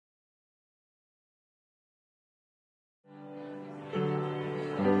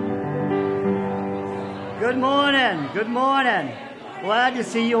Good morning. Good morning. Glad to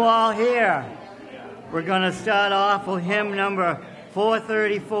see you all here. We're going to start off with hymn number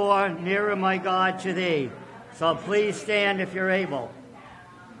 434, Nearer My God to Thee. So please stand if you're able.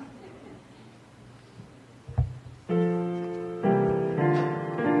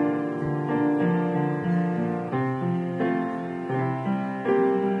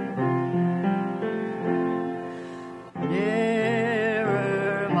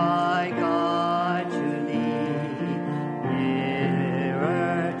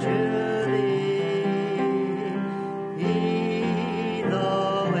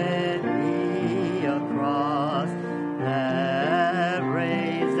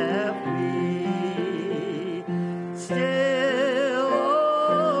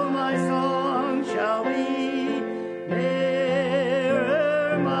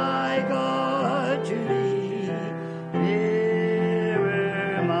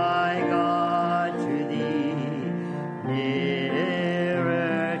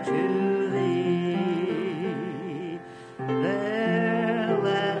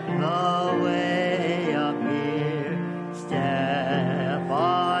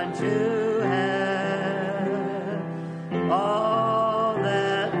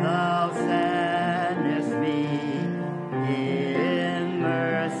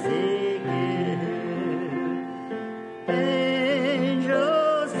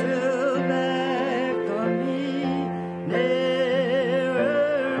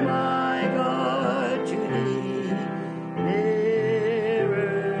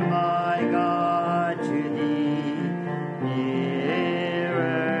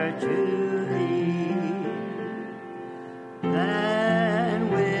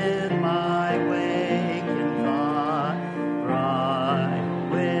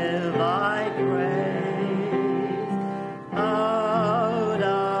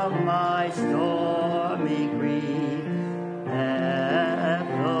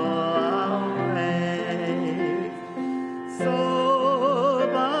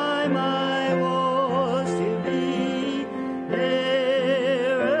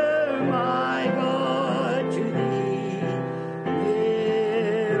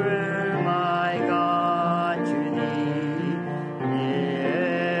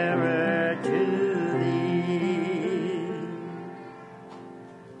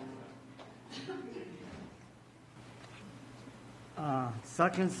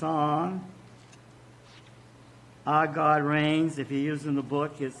 Second song, Our God Reigns, if you're using the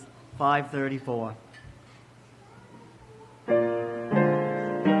book, it's 534.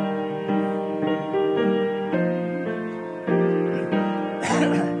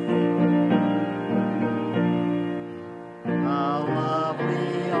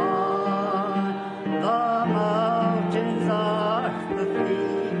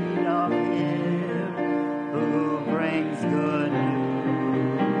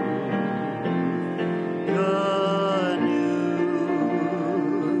 God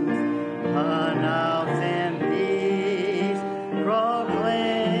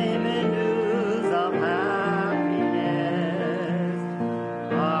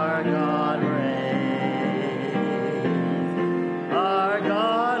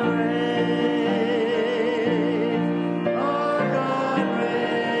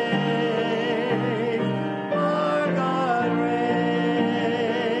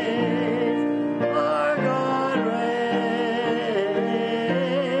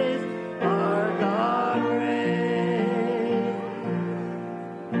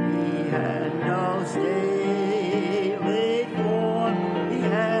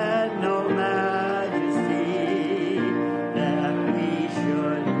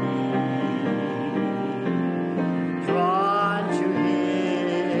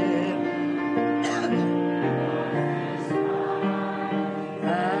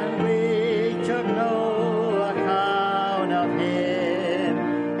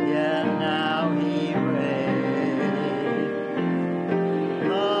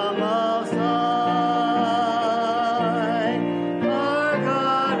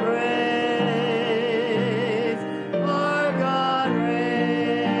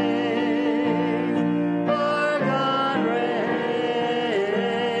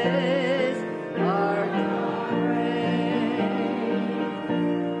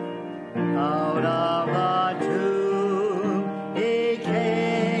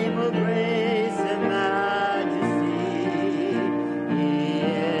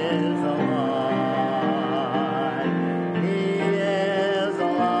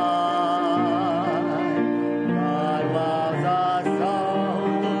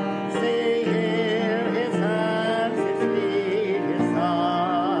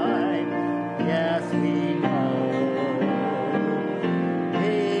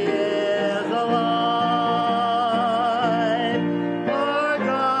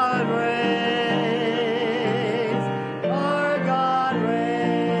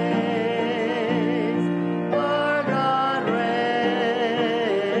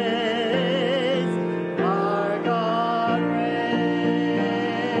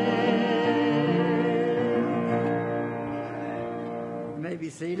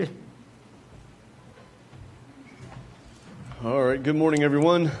seated. All right, good morning,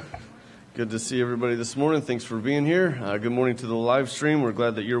 everyone. Good to see everybody this morning. Thanks for being here. Good morning to the live stream. We're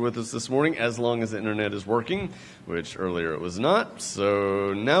glad that you're with us this morning, as long as the internet is working, which earlier it was not.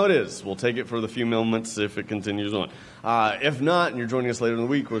 So now it is. We'll take it for the few moments if it continues on. If not, and you're joining us later in the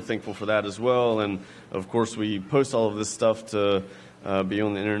week, we're thankful for that as well. And, of course, we post all of this stuff to be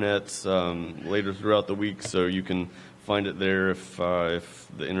on the internet later throughout the week, so you can find it there if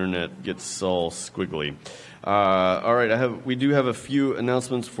the internet gets all squiggly. All right, we do have a few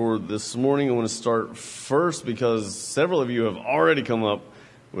announcements for this morning. I want to start first because several of you have already come up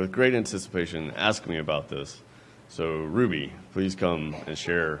with great anticipation asking me about this. So, Ruby, please come and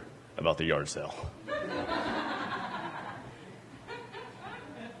share about the yard sale.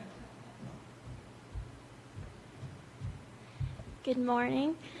 Good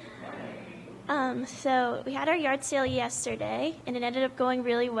morning. So we had our yard sale yesterday, and it ended up going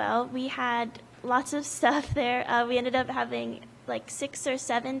really well. We had lots of stuff there. We ended up having like 6 or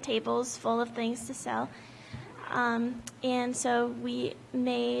 7 tables full of things to sell. And so we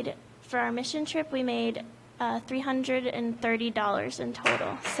made, for our mission trip, we made $330 in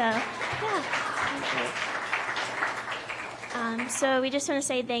total. So, yeah. So we just want to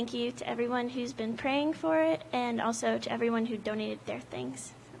say thank you to everyone who's been praying for it, and also to everyone who donated their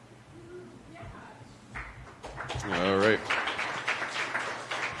things. All right.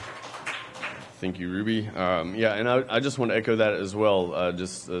 Thank you, Ruby. Yeah, and I just want to echo that as well,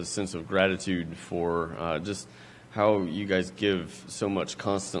 just a sense of gratitude for just how you guys give so much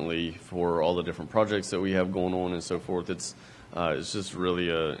constantly for all the different projects that we have going on and so forth. It's just really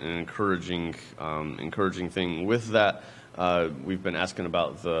an encouraging thing. With that, we've been asking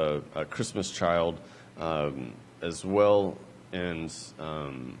about the Christmas child as well, and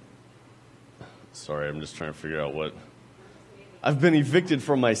sorry, I'm just trying to figure out what. I've been evicted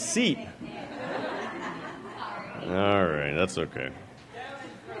from my seat. All right, that's okay.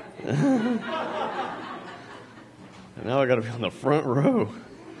 Now I got to be on the front row.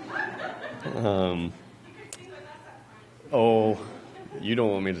 Oh, you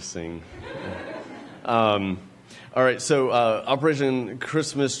don't want me to sing. All right, so Operation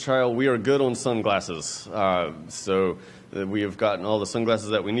Christmas Child, we are good on sunglasses. So we have gotten all the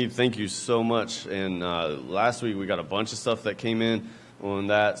sunglasses that we need. Thank you so much. And last week we got a bunch of stuff that came in on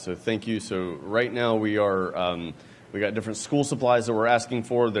that, so thank you. So right now we got different school supplies that we're asking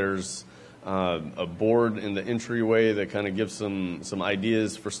for. There's a board in the entryway that kind of gives some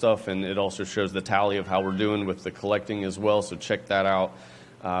ideas for stuff, and it also shows the tally of how we're doing with the collecting as well, so check that out.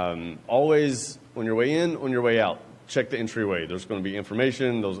 Always, on your way in, on your way out, check the entryway. There's going to be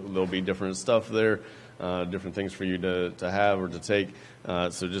information. There'll be different stuff there, different things for you to have or to take.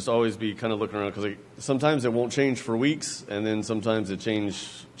 So just always be kind of looking around, because sometimes it won't change for weeks, and then sometimes it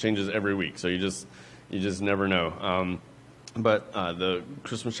changes every week. So you just never know. But the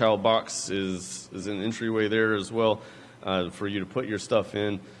Christmas Child box is in the entryway there as well for you to put your stuff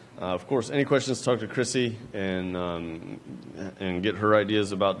in. Of course, any questions, talk to Chrissy and get her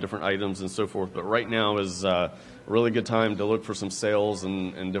ideas about different items and so forth. But right now is a really good time to look for some sales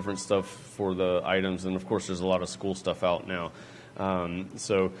and different stuff for the items. And, of course, there's a lot of school stuff out now.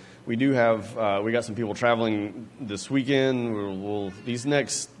 So we do have we got some people traveling this weekend. These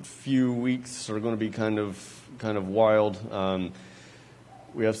next few weeks are going to be kind of wild.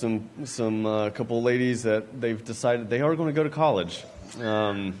 We have some couple of ladies that they've decided they are going to go to college.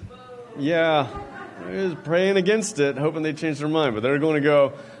 Yeah, I was praying against it, hoping they change their mind, but they're going to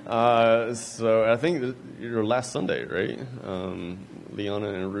go. So I think your last Sunday, right? Liana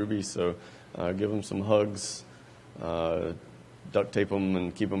and Ruby. So give them some hugs, duct tape them,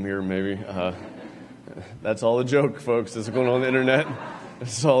 and keep them here. Maybe that's all a joke, folks. This is going on the internet.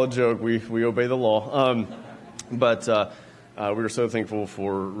 It's all a joke. We obey the law. But we were so thankful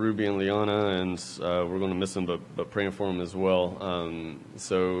for Ruby and Liana, and we're going to miss them, but praying for them as well.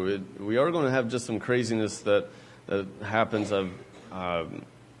 We are going to have just some craziness that happens. I've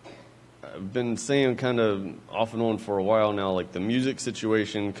been saying kind of off and on for a while now, like the music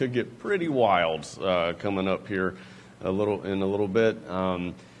situation could get pretty wild coming up here in a little bit.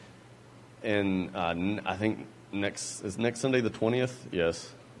 And I think next Sunday the 20th?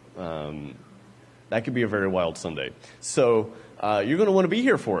 Yes. That could be a very wild Sunday. So you're going to want to be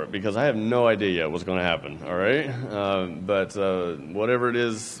here for it, because I have no idea yet what's going to happen, all right? But whatever it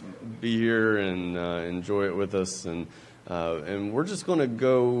is, be here and enjoy it with us. And we're just going to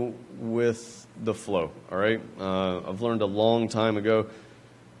go with the flow, all right? I've learned a long time ago,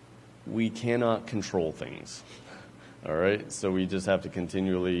 we cannot control things. All right, so we just have to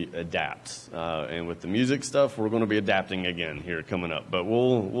continually adapt. And with the music stuff, we're going to be adapting again here coming up. But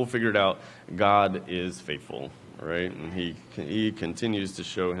we'll figure it out. God is faithful, all right? And he continues to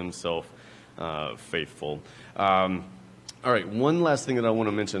show himself faithful. All right, one last thing that I want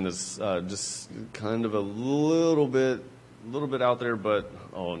to mention is just kind of a little bit out there, but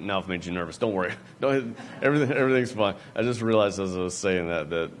now I've made you nervous. Don't worry. Everything's fine. I just realized as I was saying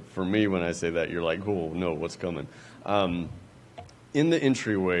that for me, when I say that, you're like, cool, no, what's coming? In the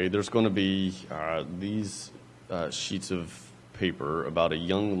entryway, there's going to be these sheets of paper about a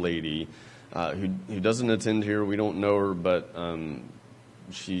young lady who doesn't attend here. We don't know her, but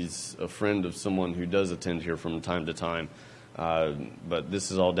she's a friend of someone who does attend here from time to time. But this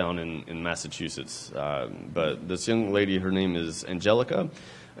is all down in Massachusetts. But this young lady, her name is Angelica,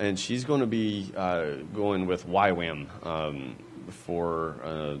 and she's going to be going with YWAM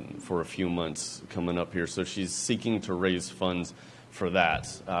for a few months coming up here. So she's seeking to raise funds for that.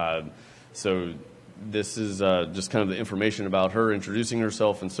 So this is just kind of the information about her, introducing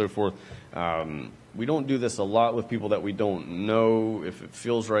herself and so forth. We don't do this a lot with people that we don't know. If it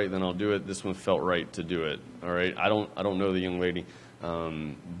feels right, then I'll do it. This one felt right to do it. All right. I don't know the young lady,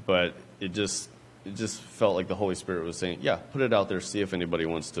 but it just felt like the Holy Spirit was saying, yeah, put it out there. See if anybody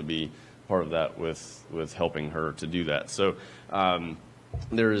wants to be part of that with helping her to do that. So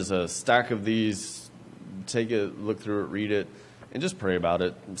there is a stack of these. Take it, look through it, read it, and just pray about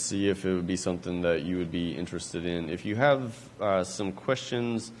it. See if it would be something that you would be interested in. If you have some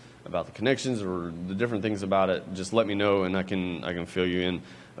questions about the connections or the different things about it, just let me know, and I can fill you in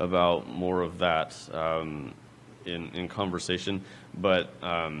about more of that in conversation. But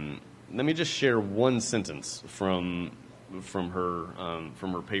let me just share one sentence from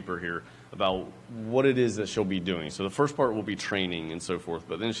her paper here about what it is that she'll be doing. So the first part will be training and so forth,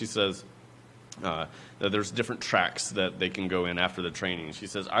 but then she says that there's different tracks that they can go in after the training. She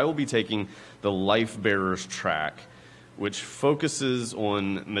says, I will be taking the Life Bearers track, which focuses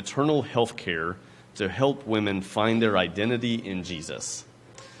on maternal health care to help women find their identity in Jesus.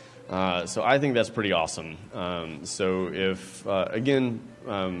 So I think that's pretty awesome. So if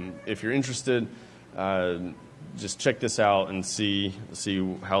you're interested, just check this out and see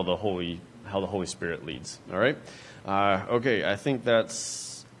how the Holy Spirit leads. All right. Okay. I think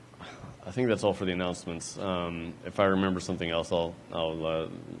that's all for the announcements. If I remember something else, I'll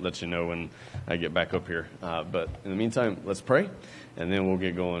let you know when I get back up here. But in the meantime, let's pray, and then we'll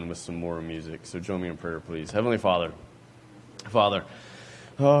get going with some more music. So join me in prayer, please. Heavenly Father,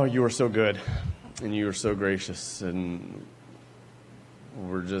 oh, you are so good, and you are so gracious, and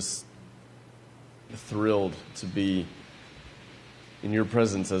we're just thrilled to be in your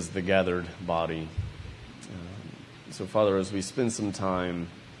presence as the gathered body. So, Father, as we spend some time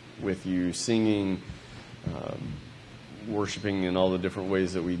with you, singing, worshiping in all the different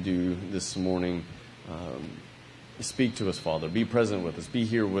ways that we do this morning, speak to us, Father. Be present with us. Be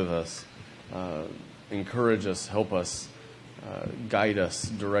here with us. Encourage us. Help us. Guide us.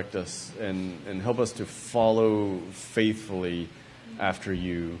 Direct us. And help us to follow faithfully after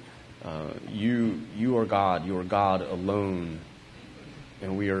you. You are God. You are God alone.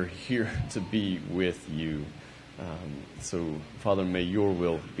 And we are here to be with you. So, Father, may your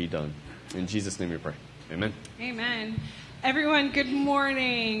will be done. In Jesus' name we pray. Amen. Amen. Everyone, good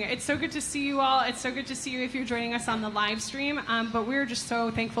morning. It's so good to see you all. It's so good to see you if you're joining us on the live stream. But we're just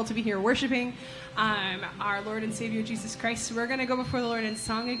so thankful to be here worshiping our Lord and Savior Jesus Christ. So we're going to go before the Lord in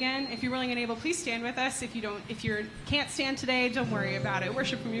song again. If you're willing and able, please stand with us. If you can't stand today, don't worry about it.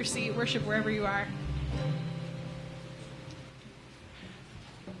 Worship from your seat. Worship wherever you are.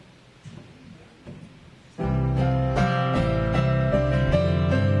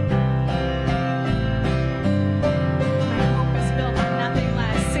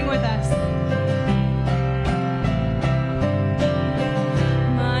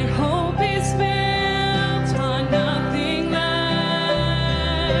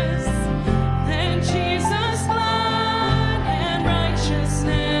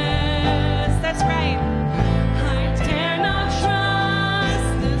 That's right.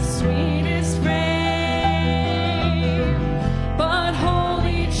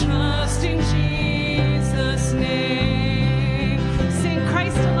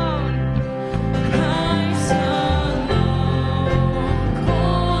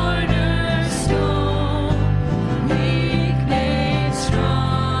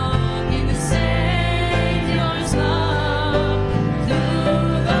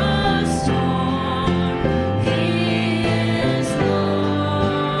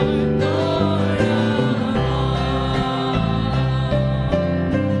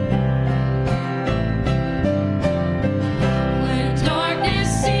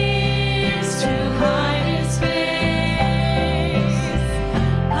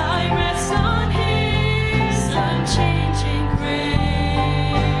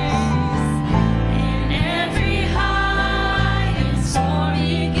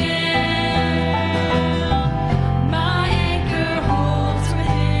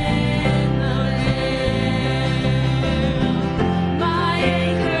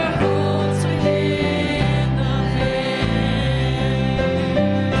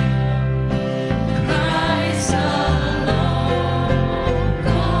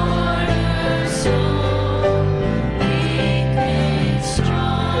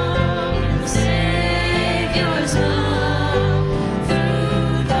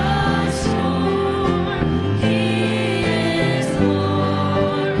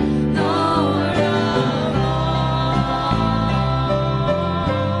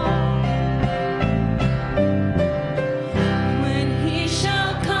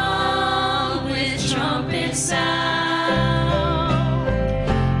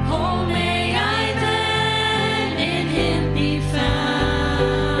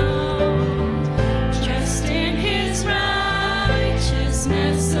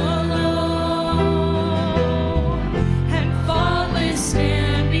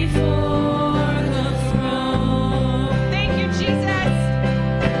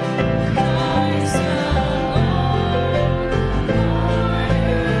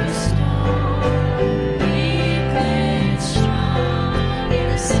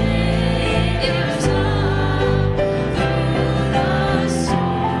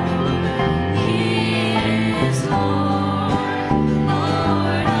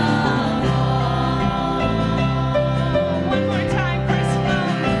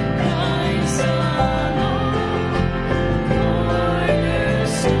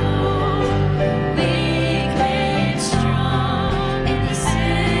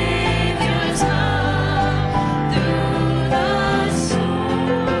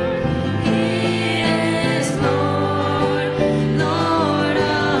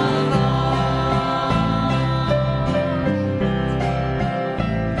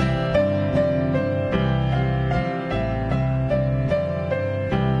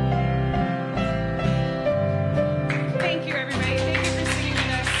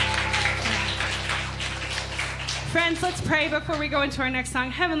 pray before we go into our next song.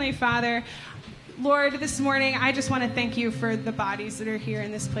 Heavenly Father, Lord, this morning, I just want to thank you for the bodies that are here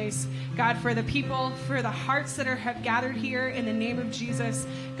in this place. God, for the people, for the hearts that have gathered here in the name of Jesus.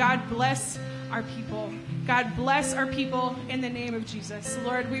 God, bless our people. God, bless our people in the name of Jesus.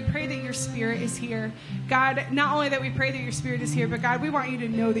 Lord, we pray that your Spirit is here. God, not only that we pray that your Spirit is here, but God, we want you to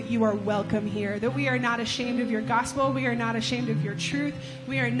know that you are welcome here, that we are not ashamed of your gospel. We are not ashamed of your truth.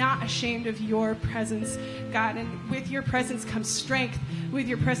 We are not ashamed of your presence, God. And with your presence comes strength. With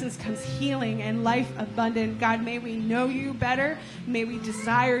your presence comes healing and life abundant. God, may we know you better. May we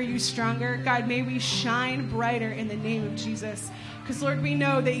desire you stronger. God, may we shine brighter in the name of Jesus. Because, Lord, we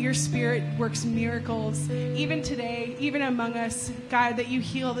know that your Spirit works miracles, even today, even among us. God, that you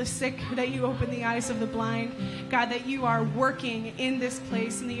heal the sick, that you open the eyes of the blind. God, that you are working in this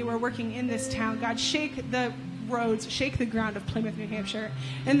place and that you are working in this town. God, shake the roads, shake the ground of Plymouth, New Hampshire,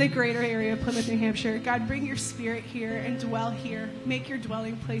 and the greater area of Plymouth, New Hampshire. God, bring your Spirit here and dwell here. Make your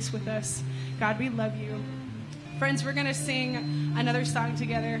dwelling place with us. God, we love you. Friends, we're going to sing another song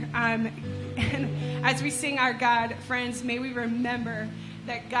together. And as we sing our God, friends, may we remember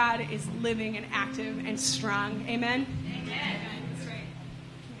that God is living and active and strong. Amen? Amen. That's right.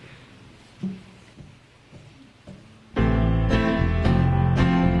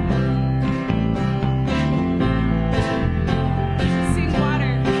 Sing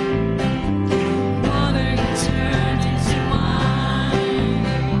water. Water turned into wine.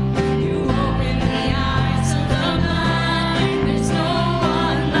 You open the eyes of the blind. There's no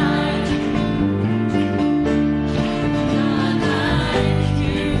one like you. None like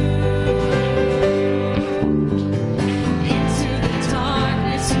you. Into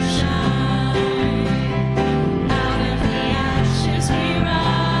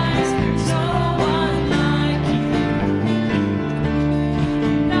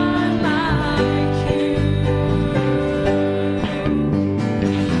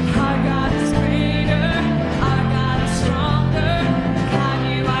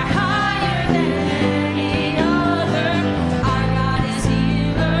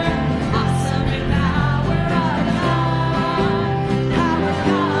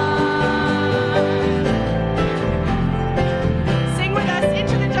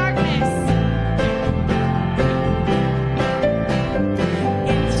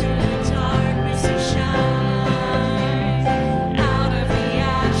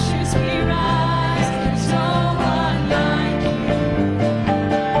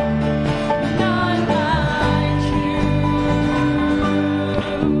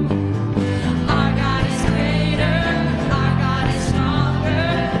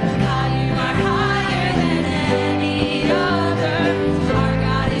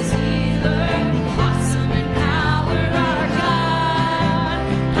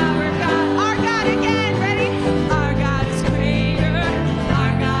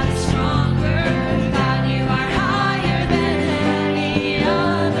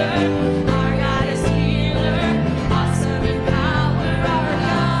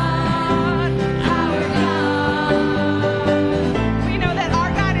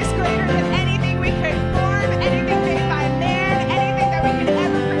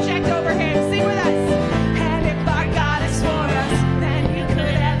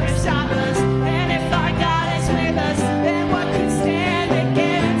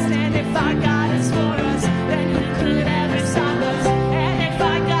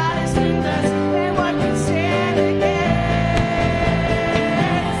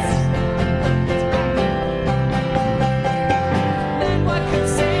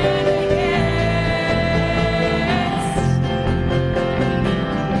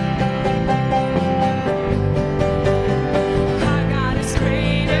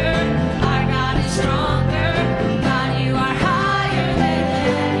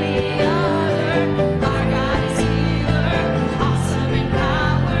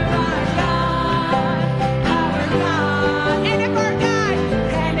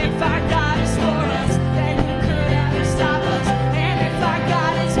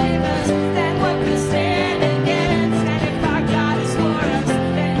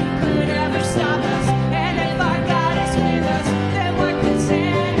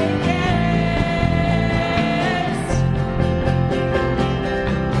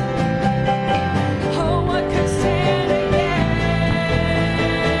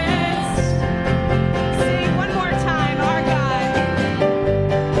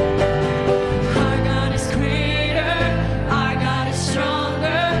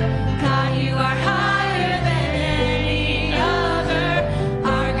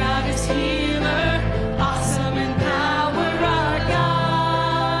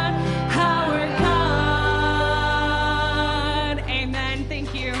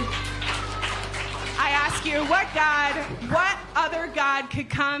ask you, what other God could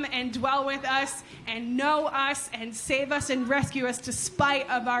come and dwell with us and know us and save us and rescue us despite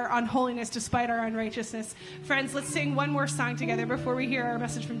of our unholiness, despite our unrighteousness? Friends, let's sing one more song together before we hear our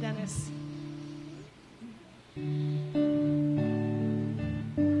message from Dennis.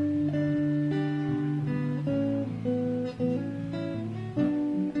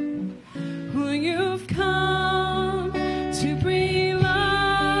 You've come to bring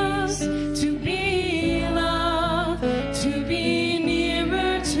us, to be loved, to be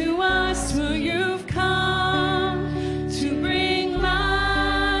nearer to us. For you've come to bring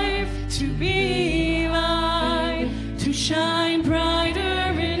life, to be light, to shine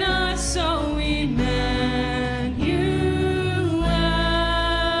brighter in us. So Emmanuel,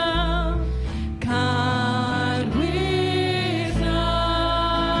 God with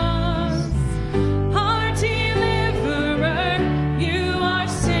us. Our deliverer, you are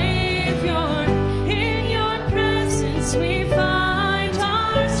Savior. In your presence we find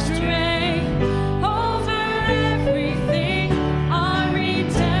our strength. Over everything, our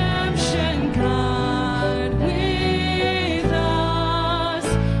redemption. God with us.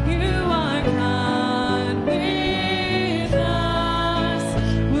 You are God with us.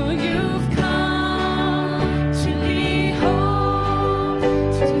 Well, you've come to be hope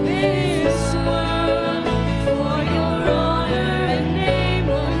to this world. For your honor and name,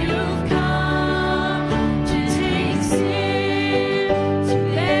 well, you've come to take sin, to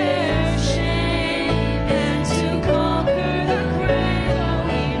bear shame, and to conquer the grave. Oh,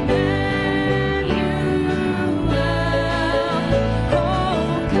 Emmanuel,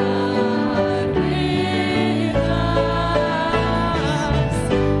 oh God with us.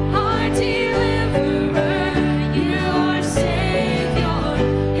 Our deliverer, you are Savior.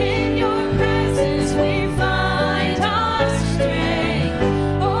 In your presence we find our strength.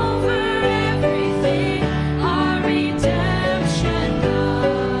 Over everything, our redemption.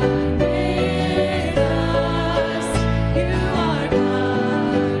 God with us. You are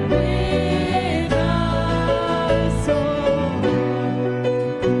God with us.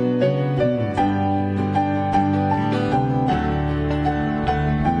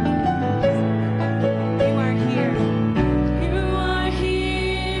 You are here. You are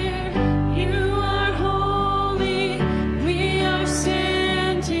here, you are holy, we are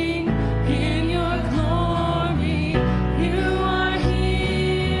standing in your glory. You are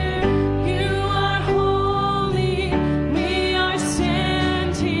here, you are holy, we are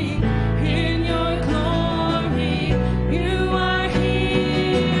standing in your glory. You are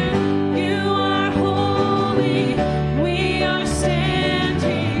here, you are holy, we are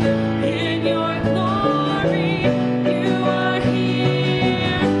standing in your glory. You are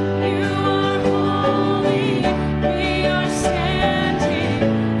here, you are holy, we are standing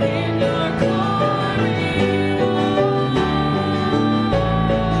in your glory, Lord.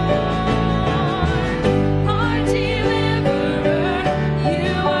 Our deliverer,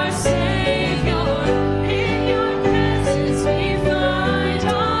 you are Savior. In your presence we find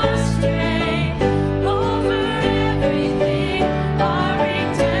our strength. Over everything, our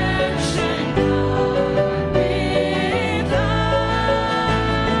redemption. God with us.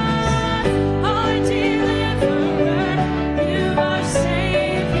 Our deliverer, you are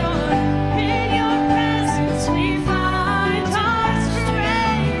Savior. In your presence we find our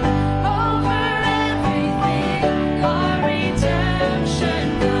strength. Over everything, our redemption.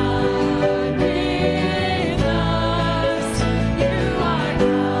 God with us. You are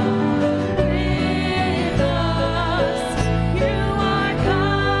God with us. You are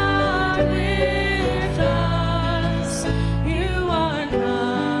God with us. You are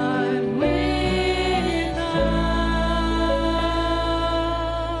God with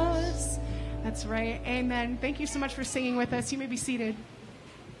us. That's right. Amen. Thank you so much for singing with us. You may be seated.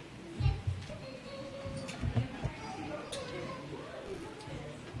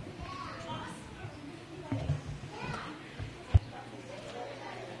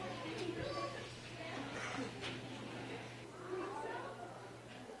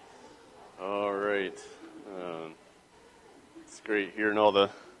 All right. It's great hearing all the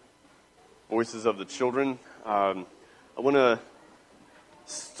voices of the children. I want to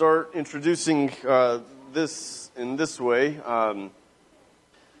start introducing this in this way.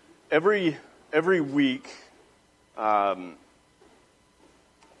 Every week, when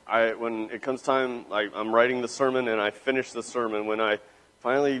it comes time, I'm writing the sermon and I finish the sermon. When I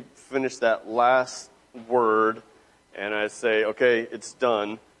finally finish that last word and I say, okay, it's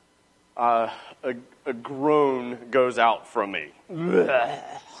done, a groan goes out from me.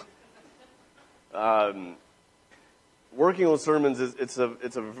 working on sermons it's a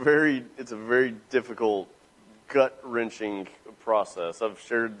very difficult, gut-wrenching process. I've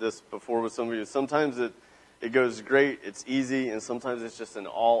shared this before with some of you. Sometimes it goes great, it's easy, and sometimes it's just an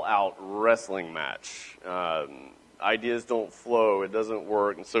all-out wrestling match. Ideas don't flow, it doesn't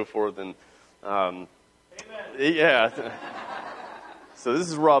work, and so forth. And yeah. So this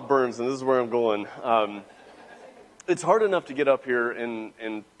is Rob Burns, and this is where I'm going. It's hard enough to get up here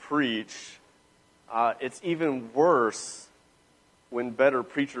and preach. It's even worse when better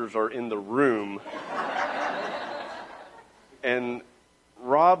preachers are in the room. And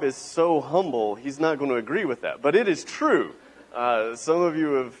Rob is so humble, he's not going to agree with that. But it is true. Some of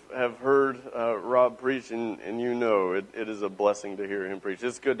you have heard Rob preach, and you know it is a blessing to hear him preach.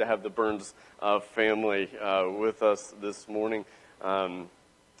 It's good to have the Burns family with us this morning. Some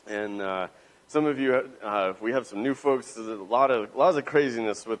of you, we have some new folks. There's a lot of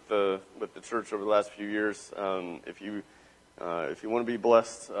craziness with the church over the last few years. If you want to be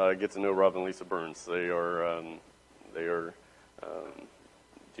blessed, get to know Rob and Lisa Burns. They are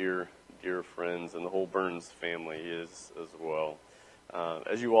dear friends, and the whole Burns family is as well,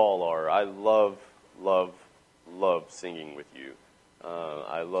 as you all are. I love singing with you.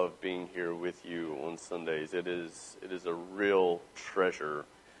 I love being here with you on Sundays. It is a real treasure.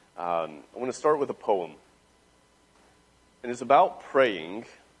 I want to start with a poem, and it's about praying,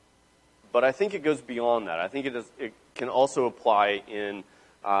 but I think it goes beyond that. I think it can also apply in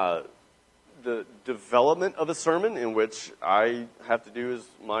the development of a sermon, in which I have to do as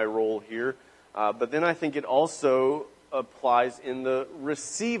my role here. But then I think it also applies in the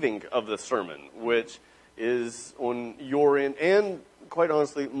receiving of the sermon, which is on your end and, quite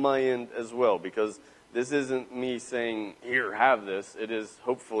honestly, my end as well. Because this isn't me saying, here, have this. It is,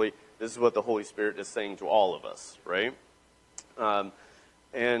 hopefully, this is what the Holy Spirit is saying to all of us, right? But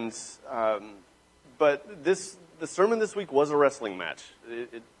the sermon this week was a wrestling match.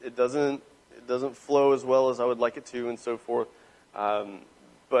 It doesn't flow as well as I would like it to, and so forth.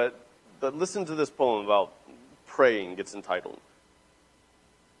 But listen to this poem about praying. It's entitled,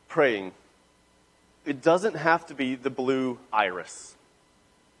 Praying. It doesn't have to be the blue iris.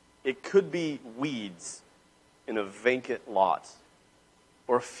 It could be weeds in a vacant lot,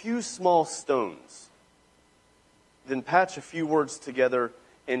 or a few small stones. Then patch a few words together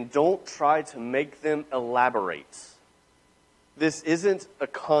and don't try to make them elaborate. This isn't a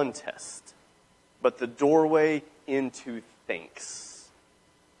contest, but the doorway into thanks,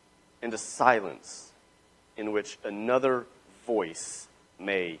 and a silence in which another voice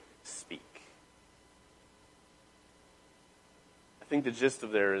may speak. I think the gist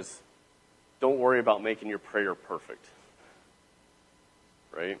of there is, don't worry about making your prayer perfect,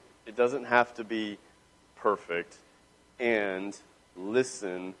 right? It doesn't have to be perfect, and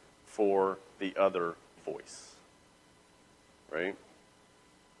listen for the other voice, right?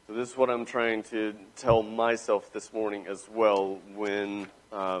 So this is what I'm trying to tell myself this morning as well when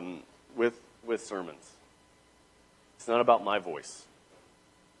with sermons. It's not about my voice.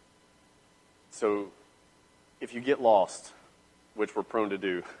 So if you get lost, which we're prone to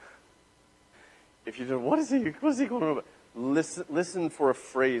do, if you don't, what is he going on about? Listen for a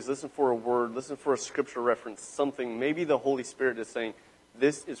phrase, listen for a word, listen for a scripture reference, something. Maybe the Holy Spirit is saying,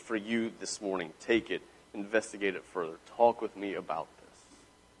 this is for you this morning. Take it, investigate it further. Talk with me about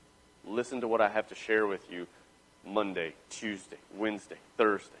this. Listen to what I have to share with you Monday, Tuesday, Wednesday,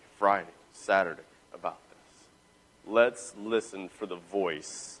 Thursday, Friday, Saturday about this. Let's listen for the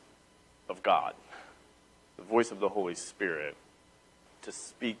voice of God, the voice of the Holy Spirit to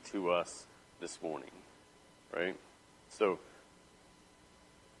speak to us this morning, right? So,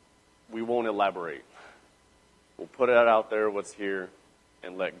 we won't elaborate. We'll put it out there, what's here,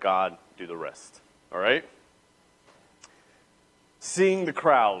 and let God do the rest. All right? Seeing the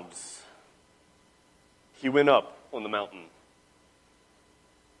crowds, he went up on the mountain.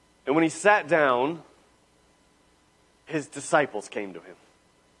 And when he sat down, his disciples came to him.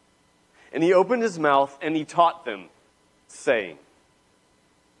 And he opened his mouth and he taught them, saying,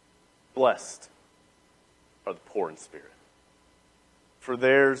 Blessed are the poor in spirit, for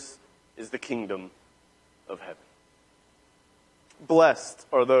theirs is the kingdom of heaven. Blessed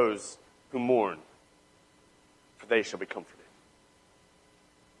are those who mourn, for they shall be comforted.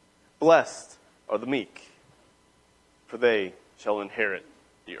 Blessed are the meek, for they shall inherit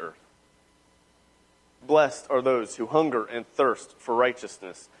the earth. Blessed are those who hunger and thirst for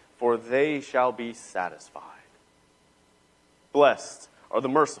righteousness, for they shall be satisfied. Blessed are the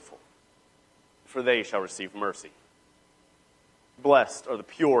merciful, for they shall receive mercy. Blessed are the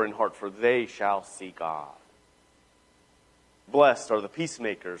pure in heart, for they shall see God. Blessed are the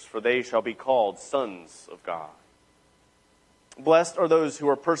peacemakers, for they shall be called sons of God. Blessed are those who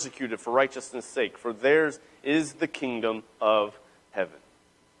are persecuted for righteousness' sake, for theirs is the kingdom of heaven.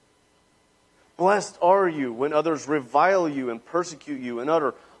 Blessed are you when others revile you and persecute you and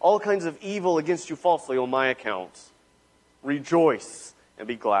utter all kinds of evil against you falsely on my account. Rejoice and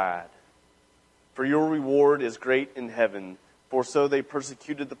be glad, for your reward is great in heaven, for so they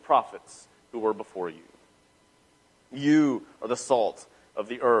persecuted the prophets who were before you. You are the salt of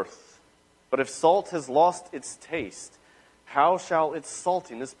the earth. But if salt has lost its taste, how shall its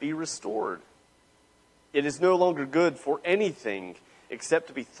saltiness be restored? It is no longer good for anything except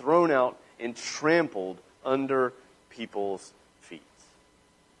to be thrown out and trampled under people's feet.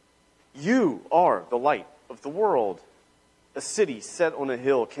 You are the light of the world. A city set on a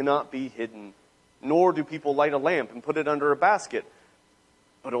hill cannot be hidden, nor do people light a lamp and put it under a basket,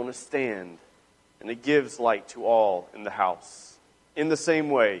 but on a stand, and it gives light to all in the house. In the same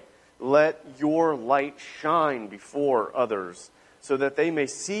way, let your light shine before others, so that they may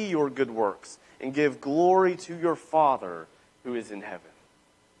see your good works and give glory to your Father who is in heaven.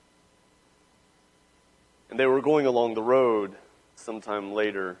 And they were going along the road sometime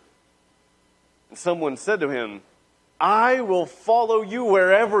later, and someone said to him, I will follow you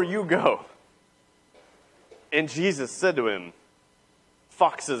wherever you go. And Jesus said to him,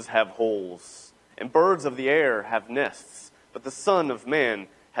 foxes have holes, and birds of the air have nests, but the Son of Man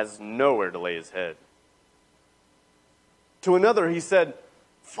has nowhere to lay his head. To another he said,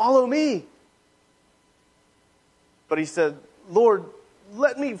 follow me. But he said, Lord,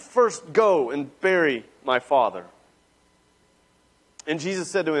 let me first go and bury my father. And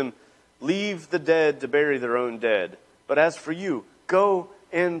Jesus said to him, leave the dead to bury their own dead. But as for you, go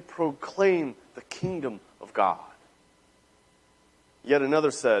and proclaim the kingdom of God. Yet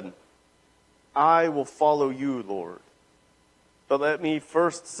another said, I will follow you, Lord. But let me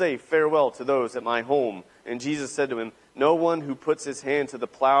first say farewell to those at my home. And Jesus said to him, no one who puts his hand to the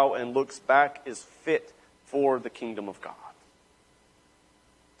plow and looks back is fit for the kingdom of God.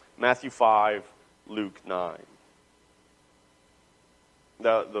 Matthew 5, Luke 9.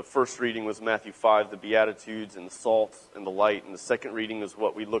 The first reading was Matthew 5, the Beatitudes and the salt and the light. And the second reading is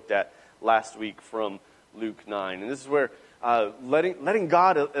what we looked at last week from Luke 9. And this is where letting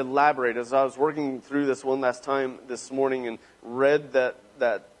God elaborate. As I was working through this one last time this morning and read that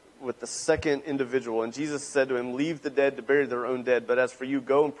with the second individual, and Jesus said to him, leave the dead to bury their own dead, but as for you,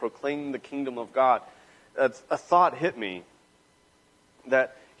 go and proclaim the kingdom of God. A thought hit me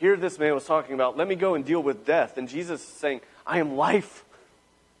that here this man was talking about, let me go and deal with death. And Jesus is saying, I am life.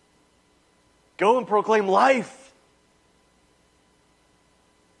 Go and proclaim life.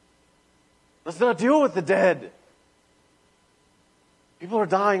 Let's not deal with the dead. People are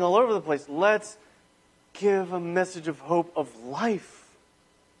dying all over the place. Let's give a message of hope of life.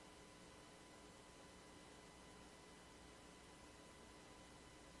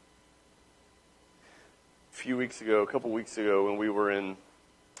 A couple weeks ago, when we were in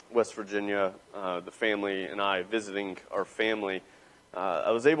West Virginia, the family and I visiting our family,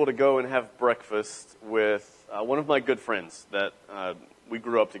 I was able to go and have breakfast with one of my good friends that we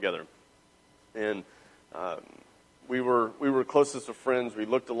grew up together. And we were closest of friends. We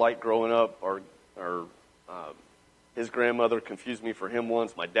looked alike growing up. His grandmother confused me for him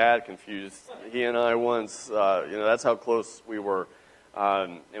once. My dad confused he and I once. That's how close we were.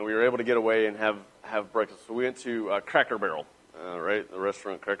 And we were able to get away and have breakfast. So we went to Cracker Barrel, right? The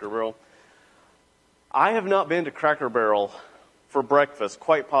restaurant Cracker Barrel. I have not been to Cracker Barrel for breakfast,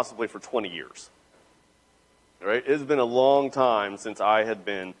 quite possibly for 20 years. Right? It's been a long time since I had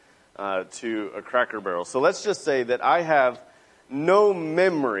been to a Cracker Barrel. So let's just say that I have no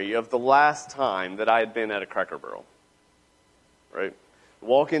memory of the last time that I had been at a Cracker Barrel. Right?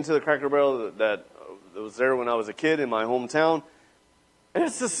 Walk into the Cracker Barrel that was there when I was a kid in my hometown, and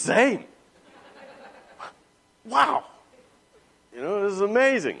it's the same. Wow. This is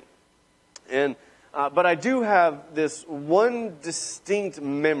amazing. And but I do have this one distinct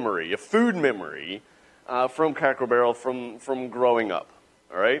memory, a food memory, from Cracker Barrel from growing up.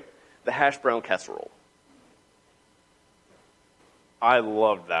 All right? The hash brown casserole. I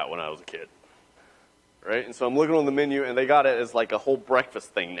loved that when I was a kid. Right? And so I'm looking on the menu, and they got it as like a whole breakfast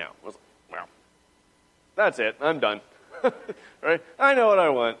thing now. I was like, wow. That's it. I'm done. Right? I know what I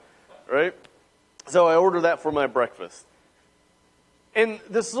want. Right? So I ordered that for my breakfast. And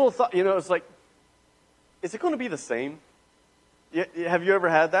this little thought, it's like, is it going to be the same? Have you ever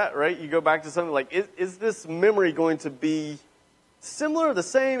had that, right? You go back to something like, is this memory going to be similar, the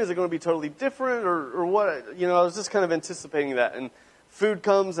same? Is it going to be totally different, or what? I was just kind of anticipating that. And food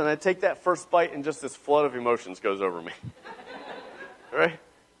comes, and I take that first bite, and just this flood of emotions goes over me. Right?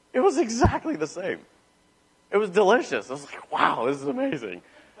 It was exactly the same. It was delicious. I was like, wow, this is amazing,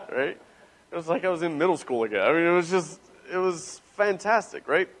 right? It was like I was in middle school again. I mean, it was fantastic,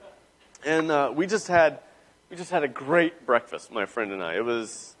 right? And we just had a great breakfast, my friend and I. It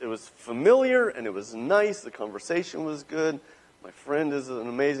was familiar and it was nice. The conversation was good. My friend is an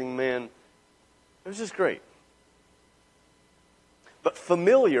amazing man. It was just great. But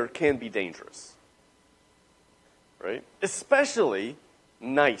familiar can be dangerous, right? Especially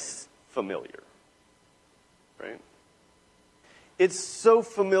nice familiar, right? It's so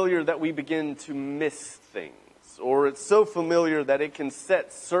familiar that we begin to miss things, or it's so familiar that it can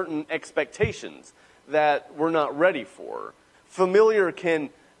set certain expectations that we're not ready for. Familiar can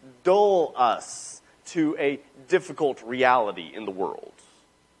dull us to a difficult reality in the world.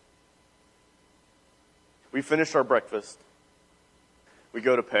 We finished our breakfast. We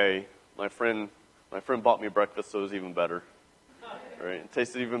go to pay. My friend bought me breakfast, so it was even better. Right? It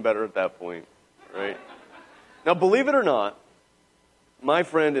tasted even better at that point. Right? Now, believe it or not, my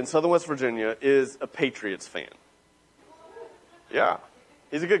friend in Southern West Virginia is a Patriots fan. Yeah.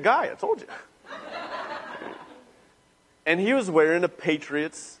 He's a good guy, I told you. And he was wearing a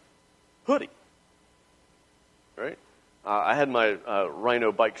Patriots hoodie. Right? I had my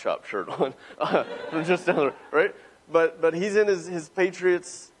Rhino Bike Shop shirt on from just down there, right? But he's in his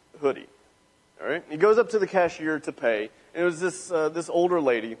Patriots hoodie. All right? He goes up to the cashier to pay, and it was this older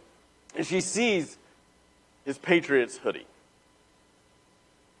lady, and she sees his Patriots hoodie.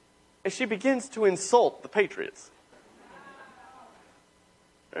 And she begins to insult the Patriots.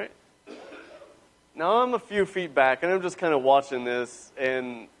 Right? Now I'm a few feet back, and I'm just kind of watching this,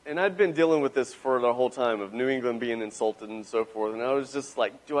 and I'd been dealing with this for the whole time of New England being insulted and so forth, and I was just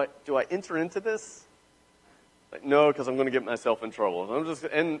like, do I enter into this? Like, no, because I'm going to get myself in trouble.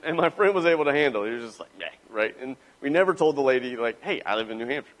 And my friend was able to handle it. He was just like, yeah, right? And we never told the lady, like, hey, I live in New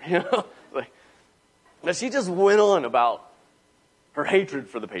Hampshire, you know? Like, but she just went on about her hatred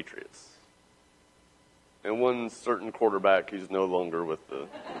for the Patriots. And one certain quarterback who's no longer with the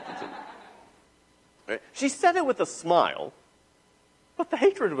team. Right? She said it with a smile, but the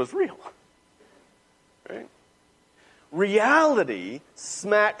hatred was real. Right? Reality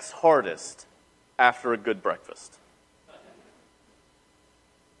smacks hardest after a good breakfast.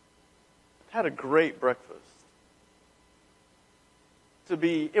 Had a great breakfast.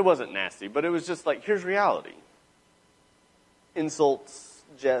 It wasn't nasty, but it was just like, here's reality. Insults,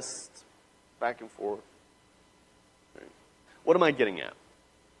 jests, back and forth. Right? What am I getting at?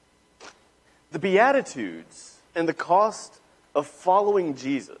 The Beatitudes and the cost of following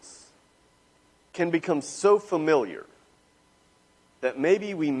Jesus can become so familiar that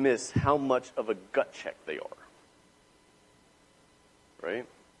maybe we miss how much of a gut check they are. Right?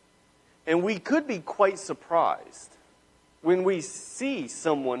 And we could be quite surprised when we see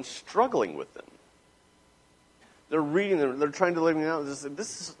someone struggling with them. They're reading them, they're trying to live it out.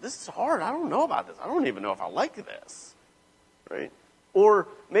 This is hard. I don't know about this. I don't even know if I like this. Right? Or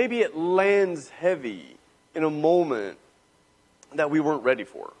maybe it lands heavy in a moment that we weren't ready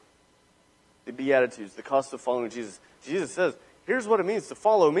for. The Beatitudes, the cost of following Jesus. Jesus says, here's what it means to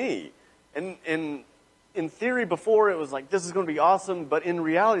follow me. And in theory before it was like, this is going to be awesome. But in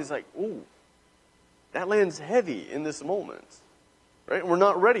reality, it's like, ooh, that lands heavy in this moment. Right? We're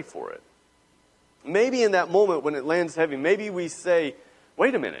not ready for it. Maybe in that moment when it lands heavy, maybe we say,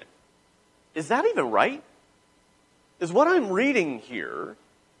 wait a minute, is that even right? Is what I'm reading here,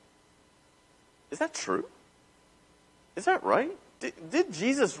 is that true? Is that right? Did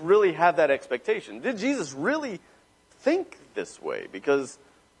Jesus really have that expectation? Did Jesus really think this way? Because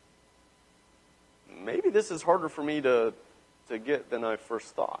maybe this is harder for me to get than I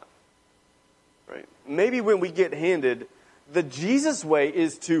first thought. Right? Maybe when we get handed, the Jesus way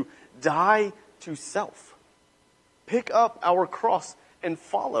is to die to self. Pick up our cross and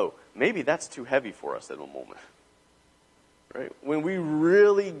follow. Maybe that's too heavy for us at a moment. Right? When we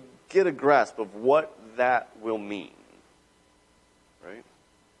really get a grasp of what that will mean. Right?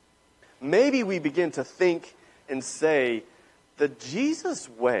 Maybe we begin to think and say, the Jesus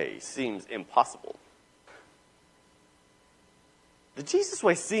way seems impossible. The Jesus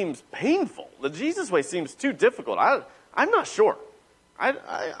way seems painful. The Jesus way seems too difficult. I'm not sure. I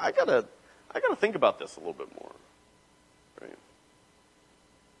gotta think about this a little bit more. Right?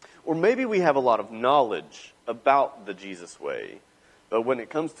 Or maybe we have a lot of knowledge about the Jesus way, but when it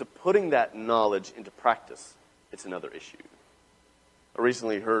comes to putting that knowledge into practice, it's another issue. I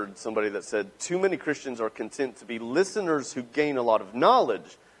recently heard somebody that said, too many Christians are content to be listeners who gain a lot of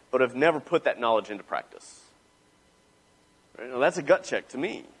knowledge, but have never put that knowledge into practice. Right? Now, that's a gut check to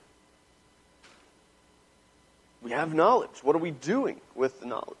me. We have knowledge. What are we doing with the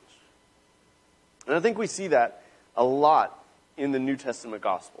knowledge? And I think we see that a lot in the New Testament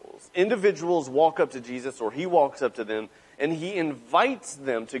Gospels. Individuals walk up to Jesus, or he walks up to them, and he invites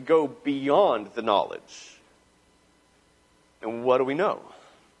them to go beyond the knowledge. And what do we know?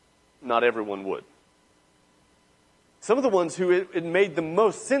 Not everyone would. Some of the ones who it made the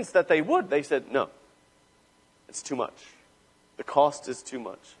most sense that they would, they said, no, it's too much. The cost is too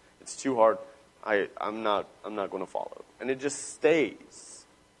much. It's too hard. I'm not going to follow. And it just stays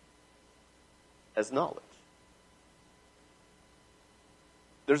as knowledge.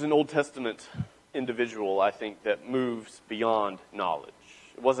 There's an Old Testament individual, I think, that moves beyond knowledge.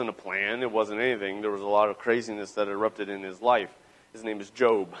 It wasn't a plan. It wasn't anything. There was a lot of craziness that erupted in his life. His name is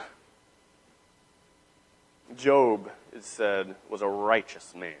Job. Job, it said, was a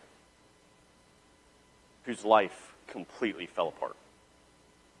righteous man whose life completely fell apart.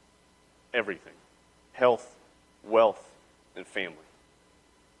 Everything. Health, wealth, and family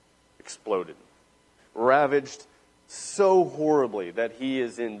exploded. Ravaged so horribly that he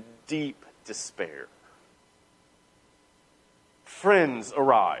is in deep despair. Friends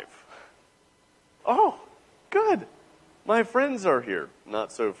arrive. Oh, good. My friends are here.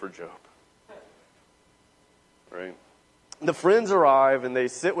 Not so for Job. Right? The friends arrive and they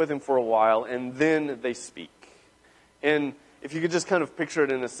sit with him for a while and then they speak. And if you could just kind of picture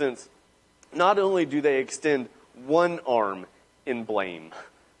it in a sense, not only do they extend one arm in blame,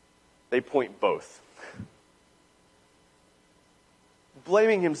 they point both.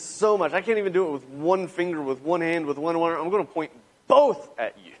 Blaming him so much. I can't even do it with one finger, with one hand, with one arm. I'm going to point both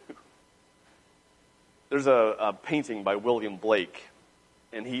at you. There's a painting by William Blake,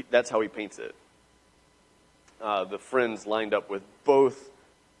 and that's how he paints it. The friends lined up with both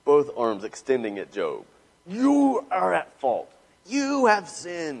arms extending at Job. You are at fault. You have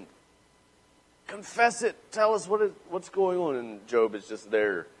sinned. Confess it. Tell us what's going on. And Job is just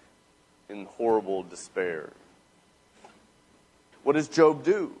there in horrible despair. What does Job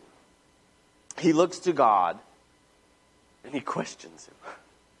do? He looks to God and he questions him.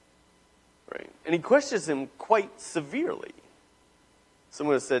 Right? And he questions him quite severely.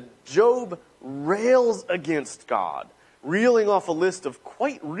 Someone has said, Job rails against God, reeling off a list of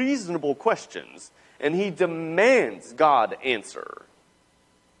quite reasonable questions, and he demands God answer.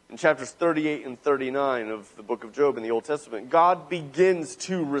 In chapters 38 and 39 of the book of Job in the Old Testament, God begins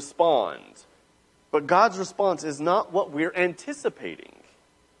to respond. But God's response is not what we're anticipating.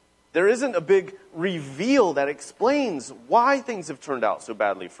 There isn't a big reveal that explains why things have turned out so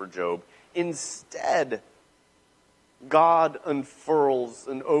badly for Job. Instead, God unfurls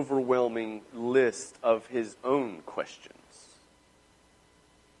an overwhelming list of his own questions.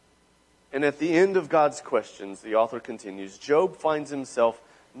 And at the end of God's questions, the author continues, Job finds himself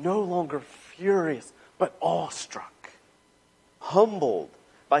no longer furious, but awestruck, humbled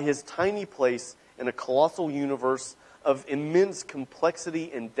by his tiny place in a colossal universe of immense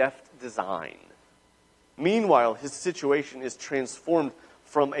complexity and deft design. Meanwhile, his situation is transformed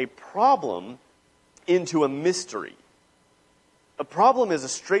from a problem into a mystery. A problem is a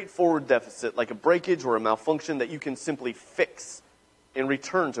straightforward deficit, like a breakage or a malfunction that you can simply fix and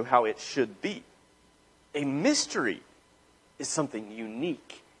return to how it should be. A mystery is something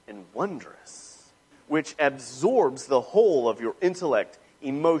unique and wondrous, which absorbs the whole of your intellect,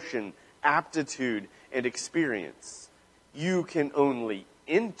 emotion, aptitude, and experience. You can only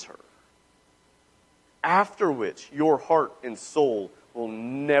enter, after which your heart and soul will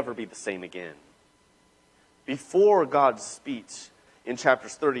never be the same again. Before God's speech in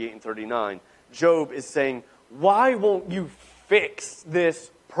chapters 38 and 39, Job is saying, why won't you fix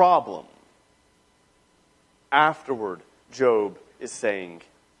this problem? Afterward, Job is saying,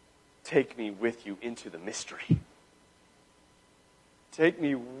 take me with you into the mystery. Take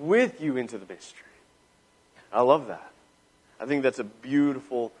me with you into the mystery. I love that. I think that's a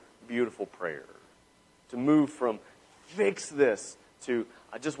beautiful, beautiful prayer. To move from fix this to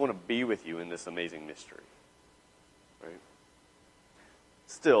I just want to be with you in this amazing mystery. Right?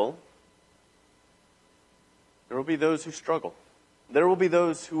 Still, there will be those who struggle. There will be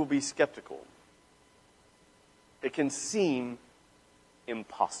those who will be skeptical. It can seem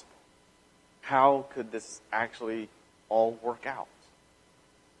impossible. How could this actually all work out?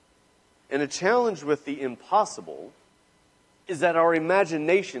 And a challenge with the impossible is that our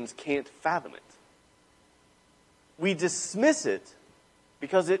imaginations can't fathom it. We dismiss it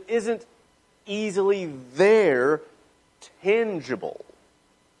because it isn't easily there, tangible.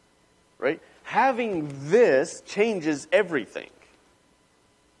 Right? Having this changes everything.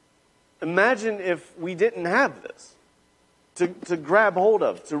 Imagine if we didn't have this to grab hold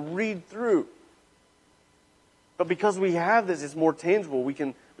of, to read through. But because we have this, it's more tangible. We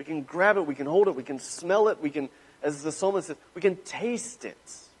can grab it, we can hold it, we can smell it, we can, as the psalmist says, we can taste it.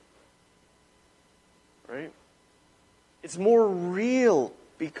 Right? It's more real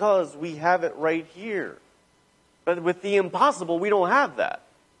because we have it right here. But with the impossible, we don't have that.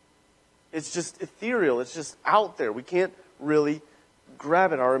 It's just ethereal. It's just out there. We can't really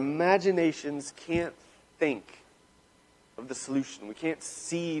grab it. Our imaginations can't think of the solution. We can't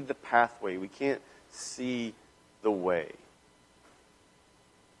see the pathway. We can't see the way.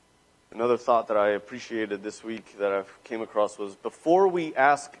 Another thought that I appreciated this week that I came across was, before we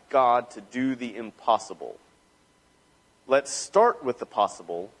ask God to do the impossible, let's start with the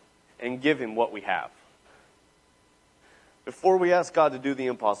possible and give him what we have. Before we ask God to do the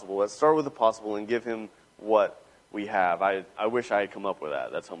impossible, let's start with the possible and give him what we have. I wish I had come up with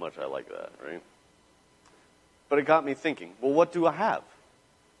that. That's how much I like that, right? But it got me thinking, well, what do I have?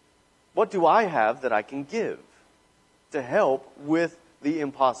 What do I have that I can give to help with the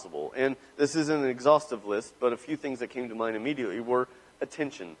impossible? And this isn't an exhaustive list, but a few things that came to mind immediately were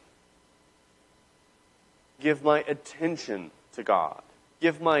attention. Give my attention to God.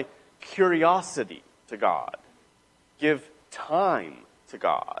 Give my curiosity to God. Give time to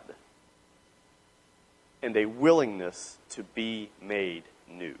God. And a willingness to be made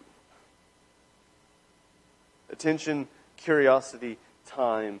new. Attention, curiosity,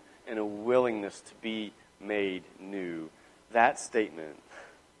 time, and a willingness to be made new. That statement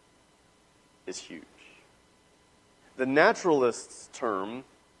is huge. The naturalist's term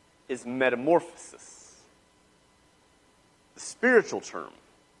is metamorphosis. The spiritual term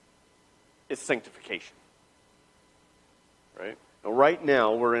is sanctification. Right? Now, right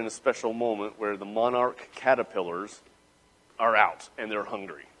now, we're in a special moment where the monarch caterpillars are out and they're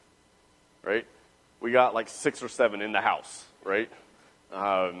hungry. Right? We got like 6 or 7 in the house. Right?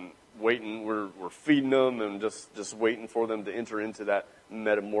 Waiting, we're feeding them and just waiting for them to enter into that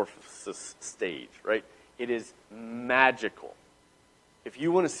metamorphosis stage. Right? It is magical. If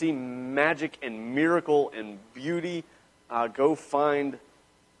you want to see magic and miracle and beauty, go find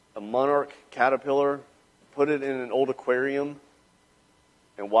a monarch caterpillar, put it in an old aquarium,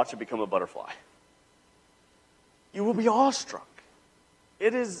 and watch it become a butterfly. You will be awestruck.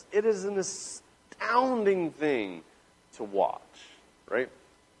 It is an astounding thing to watch, right?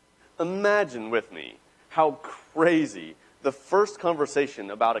 Imagine with me how crazy the first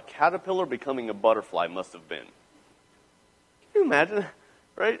conversation about a caterpillar becoming a butterfly must have been. Can you imagine,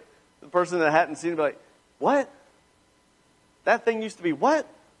 right? The person that hadn't seen it be like, what? That thing used to be what?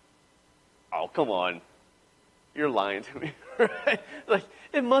 Oh, come on. You're lying to me, right? Like,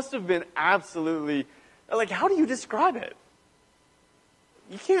 it must have been absolutely, like, how do you describe it?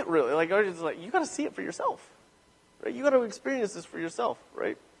 You can't really, you got to see it for yourself, right? You got to experience this for yourself,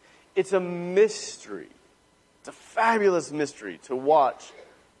 right? It's a mystery. It's a fabulous mystery to watch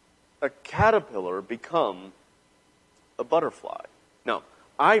a caterpillar become a butterfly. Now,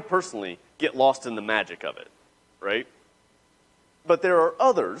 I personally get lost in the magic of it, right? But there are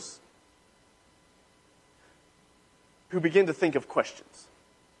others who begin to think of questions.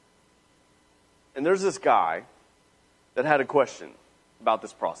 And there's this guy that had a question about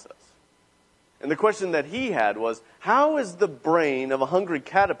this process. And the question that he had was, how is the brain of a hungry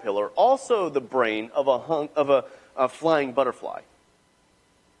caterpillar also the brain of a flying butterfly?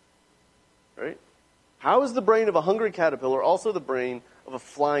 Right? How is the brain of a hungry caterpillar also the brain of a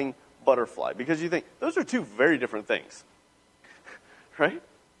flying butterfly? Because you think, those are two very different things. Right?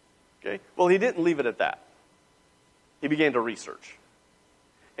 Okay. Well, he didn't leave it at that. He began to research.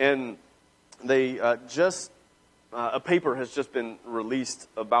 And they a paper has just been released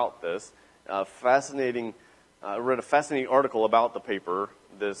about this. Fascinating. I read a fascinating article about the paper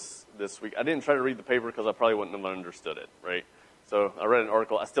this week. I didn't try to read the paper because I probably wouldn't have understood it, right? So I read an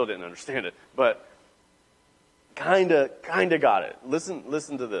article. I still didn't understand it, but kind of got it.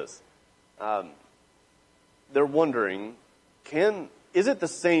 Listen to this. They're wondering, is it the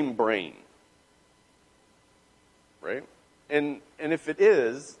same brain? Right? And if it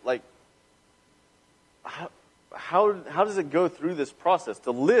is, like, how does it go through this process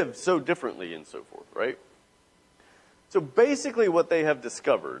to live so differently and so forth, right? So basically what they have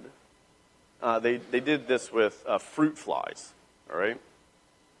discovered, they did this with fruit flies, all right?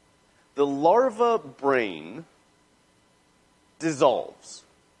 The larva brain dissolves.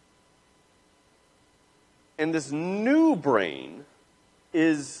 And this new brain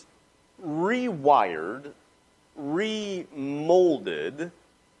is rewired, remolded,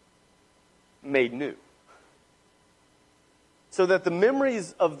 made new. So that the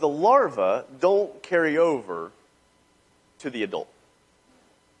memories of the larva don't carry over to the adult.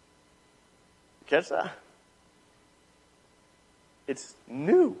 Catch that? It's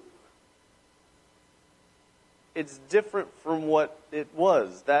new. It's different from what it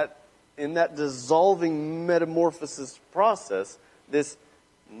was. That in that dissolving metamorphosis process, this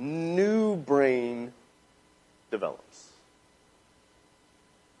new brain develops.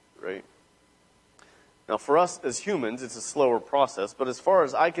 Right? Now, for us as humans, it's a slower process, but as far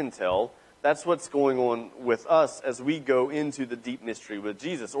as I can tell, that's what's going on with us as we go into the deep mystery with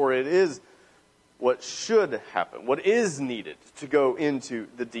Jesus, or it is what should happen, what is needed to go into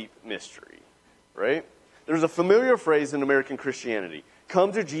the deep mystery, right? There's a familiar phrase in American Christianity,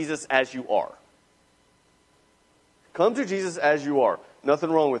 come to Jesus as you are. Come to Jesus as you are. Nothing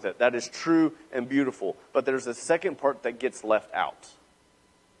wrong with it. That is true and beautiful. But there's a second part that gets left out.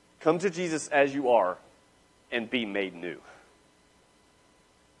 Come to Jesus as you are and be made new.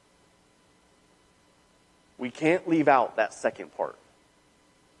 We can't leave out that second part.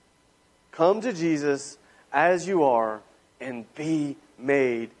 Come to Jesus as you are and be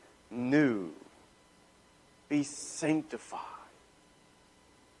made new. Be sanctified.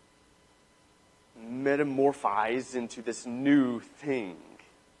 Metamorphized into this new thing,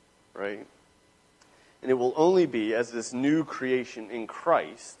 right? And it will only be as this new creation in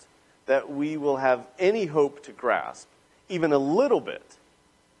Christ that we will have any hope to grasp, even a little bit.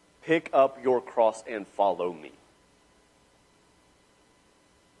 Pick up your cross and follow me.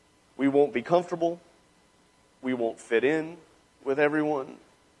 We won't be comfortable. We won't fit in with everyone.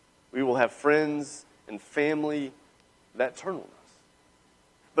 We will have friends and family that turn on us.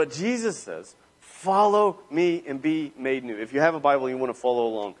 But Jesus says, follow me and be made new. If you have a Bible and you want to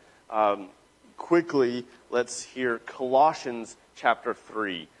follow along, quickly, let's hear Colossians chapter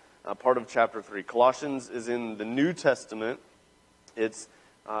 3, part of chapter 3. Colossians is in the New Testament. It's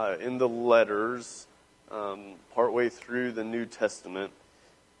in the letters, partway through the New Testament.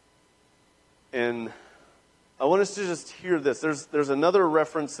 And I want us to just hear this. There's another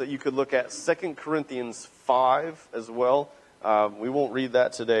reference that you could look at, 2 Corinthians 5 as well. We won't read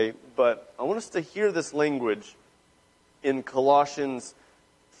that today, but I want us to hear this language in Colossians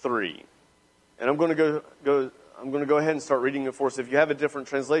 3. And I'm going to go ahead and start reading it for us. If you have a different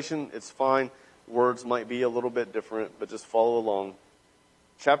translation, it's fine. Words might be a little bit different, but just follow along.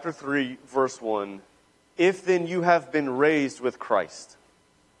 Chapter 3, verse 1. If then you have been raised with Christ,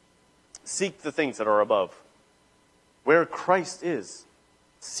 seek the things that are above, where Christ is,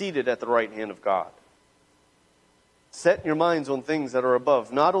 seated at the right hand of God. Set your minds on things that are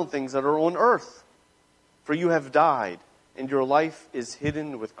above, not on things that are on earth. For you have died, and your life is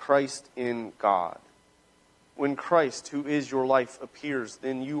hidden with Christ in God. When Christ, who is your life, appears,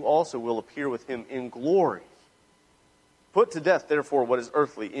 then you also will appear with him in glory. Put to death, therefore, what is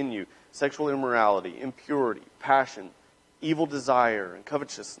earthly in you, sexual immorality, impurity, passion, evil desire, and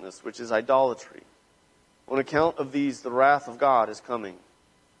covetousness, which is idolatry. On account of these, the wrath of God is coming.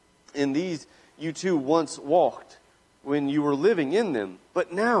 In these you too once walked, when you were living in them,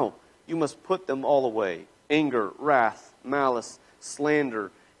 but now you must put them all away. Anger, wrath, malice,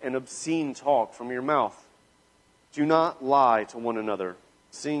 slander, and obscene talk from your mouth. Do not lie to one another,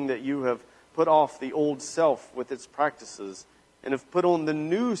 seeing that you have put off the old self with its practices, and have put on the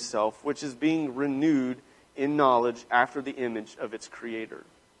new self, which is being renewed in knowledge after the image of its Creator.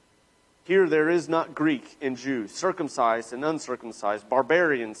 Here there is not Greek and Jew, circumcised and uncircumcised,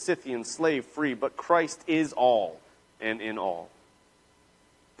 barbarian, Scythian, slave, free, but Christ is all and in all.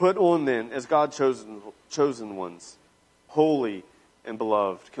 Put on then, as God chosen ones, holy and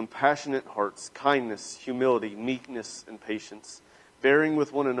beloved, compassionate hearts, kindness, humility, meekness, and patience, bearing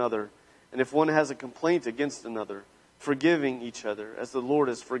with one another, and if one has a complaint against another, forgiving each other, as the Lord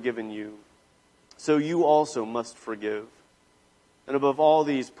has forgiven you. So you also must forgive. And above all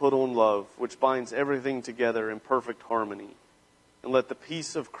these, put on love, which binds everything together in perfect harmony. And let the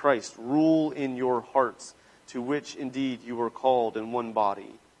peace of Christ rule in your hearts, to which indeed you were called in one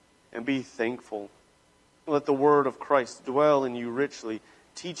body. And be thankful. Let the word of Christ dwell in you richly,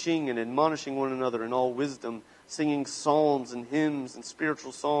 teaching and admonishing one another in all wisdom, singing psalms and hymns and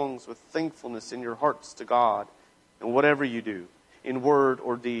spiritual songs with thankfulness in your hearts to God. And whatever you do, in word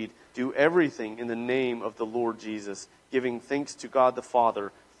or deed, do everything in the name of the Lord Jesus, giving thanks to God the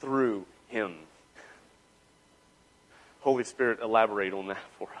Father through him. Holy Spirit, elaborate on that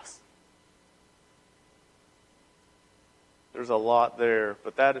for us. There's a lot there,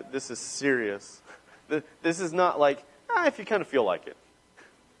 but this is serious. This is not like, if you kind of feel like it.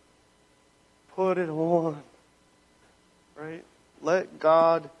 Put it on. Right? Let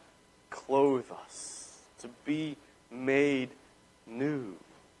God clothe us to be made new.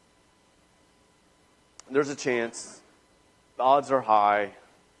 There's a chance, the odds are high,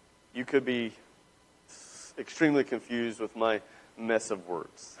 you could be extremely confused with my mess of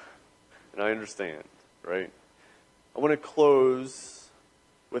words. And I understand, right? I want to close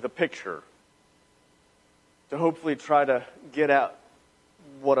with a picture to hopefully try to get out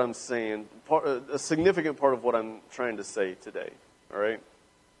what I'm saying, a significant part of what I'm trying to say today, all right?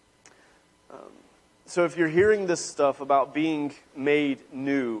 So if you're hearing this stuff about being made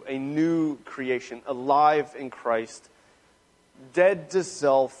new, a new creation, alive in Christ, dead to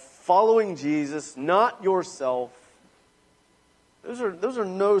self, following Jesus, not yourself, those are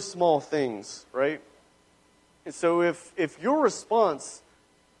no small things, right? And so if your response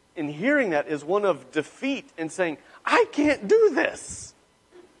in hearing that is one of defeat and saying, I can't do this.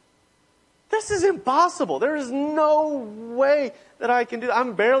 This is impossible. There is no way that I can do that.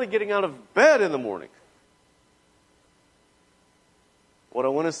 I'm barely getting out of bed in the morning. What I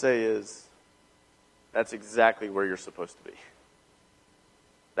want to say is, that's exactly where you're supposed to be.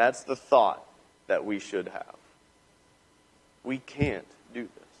 That's the thought that we should have. We can't do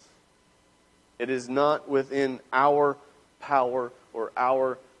this. It is not within our power or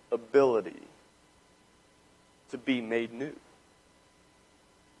our ability to be made new.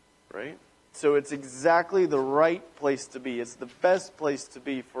 Right? So it's exactly the right place to be. It's the best place to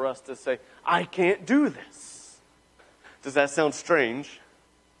be for us to say, I can't do this. Does that sound strange?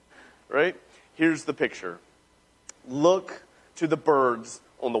 Right? Here's the picture. Look to the birds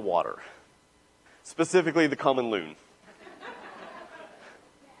on the water. Specifically the common loon.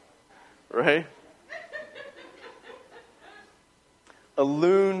 Right? A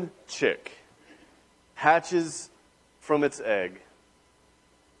loon chick hatches from its egg,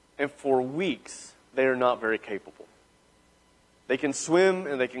 and for weeks they are not very capable. They can swim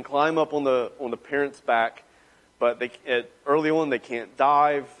and they can climb up on the parent's back, but early on they can't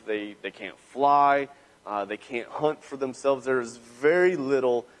dive, they can't fly, they can't hunt for themselves. There is very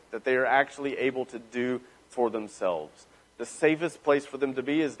little that they are actually able to do for themselves. The safest place for them to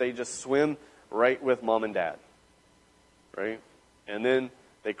be is they just swim right with mom and dad. Right? And then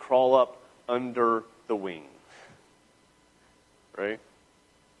they crawl up under the wing. Right?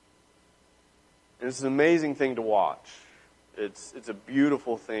 And it's an amazing thing to watch. It's a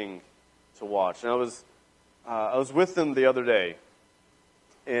beautiful thing to watch. And I was with them the other day,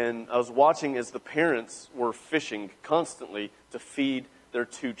 and I was watching as the parents were fishing constantly to feed their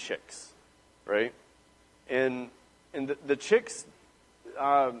 2 chicks. Right? And the chicks,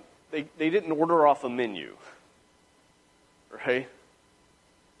 they didn't order off a menu. Right?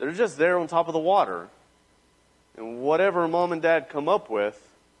 They're just there on top of the water. And whatever mom and dad come up with,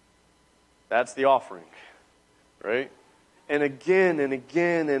 that's the offering. Right? And again and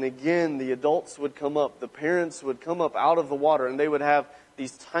again and again, the adults would come up, the parents would come up out of the water, and they would have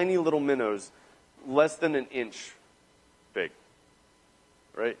these tiny little minnows, less than an inch big.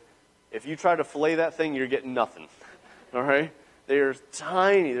 Right? If you try to fillet that thing, you're getting nothing. All right? They are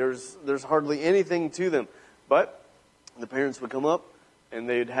tiny. There's hardly anything to them. But the parents would come up, and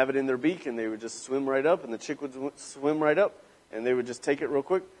they'd have it in their beak, and they would just swim right up, and the chick would swim right up, and they would just take it real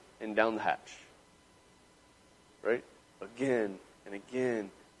quick and down the hatch. Right? Again and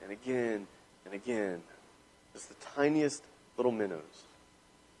again and again and again. Just the tiniest little minnows.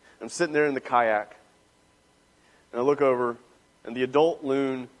 I'm sitting there in the kayak, and I look over, and the adult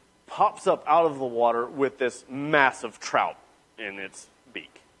loon pops up out of the water with this massive trout in its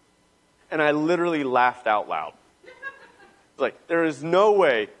beak. And I literally laughed out loud. It's like, there is no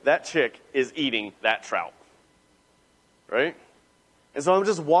way that chick is eating that trout. Right? And so I'm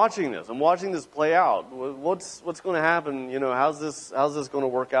just watching this. I'm watching this play out. What's going to happen? You know, how's this going to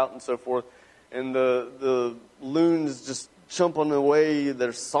work out and so forth? And the loons just chumping away.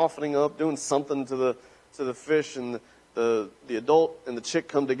 They're softening up, doing something to the fish, and the adult and the chick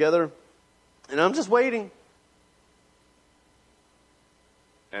come together. And I'm just waiting.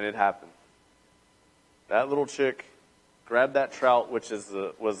 And it happened. That little chick grabbed that trout, which was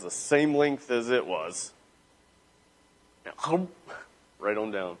the same length as it was, and right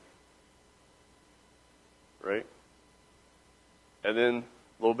on down. Right? And then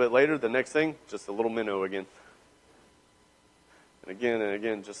a little bit later, the next thing, just a little minnow again. And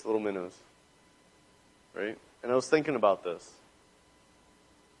again, just little minnows. Right? And I was thinking about this.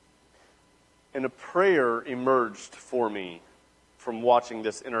 And a prayer emerged for me from watching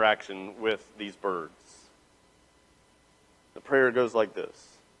this interaction with these birds. The prayer goes like this.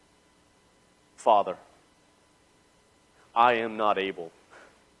 Father, I am not able,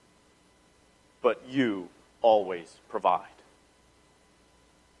 but you always provide.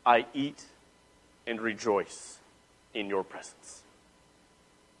 I eat and rejoice in your presence.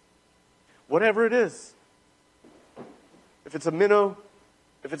 Whatever it is, if it's a minnow,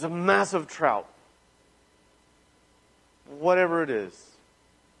 if it's a massive trout, whatever it is,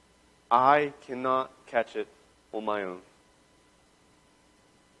 I cannot catch it on my own.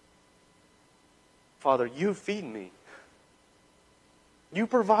 Father, you feed me. You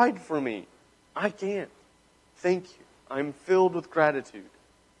provide for me. I can't. Thank you. I'm filled with gratitude.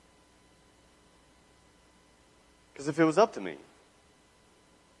 Because if it was up to me,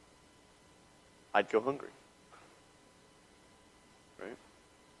 I'd go hungry. Right?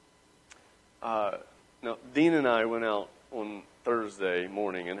 Now, Dean and I went out on Thursday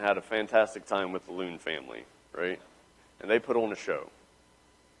morning and had a fantastic time with the Loon family, right? And they put on a show.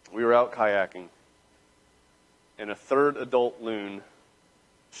 We were out kayaking, and a third adult loon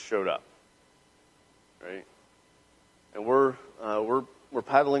showed up, right? And we're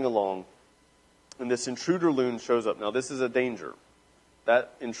paddling along, and this intruder loon shows up. Now, this is a danger.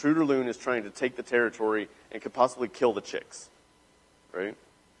 That intruder loon is trying to take the territory and could possibly kill the chicks, right?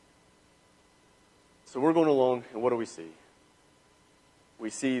 So we're going along, and what do we see? We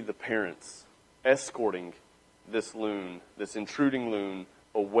see the parents escorting this loon, this intruding loon,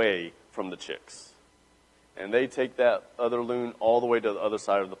 away from the chicks. And they take that other loon all the way to the other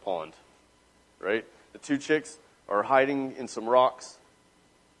side of the pond, right? The two chicks are hiding in some rocks,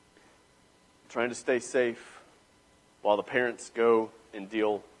 trying to stay safe, while the parents go and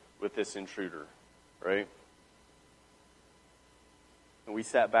deal with this intruder, right? And we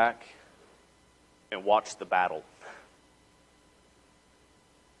sat back and watched the battle.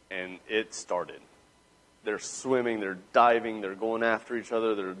 And it started. They're swimming, they're diving, they're going after each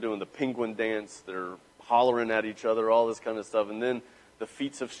other, they're doing the penguin dance, they're hollering at each other, all this kind of stuff. And then the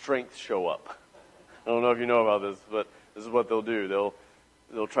feats of strength show up. I don't know if you know about this, but this is what they'll do.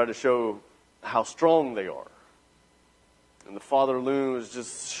 They'll try to show how strong they are. And the father loon was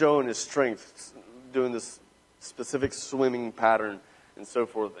just showing his strength, doing this specific swimming pattern and so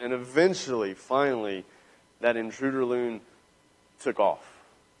forth. And eventually, finally, that intruder loon took off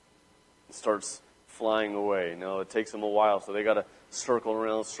and starts flying away. Now, it takes them a while, so they got to circle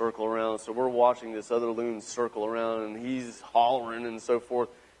around. So we're watching this other loon circle around, and he's hollering and so forth.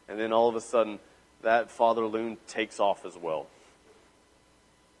 And then all of a sudden, that father loon takes off as well.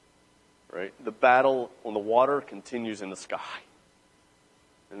 Right? The battle on the water continues in the sky.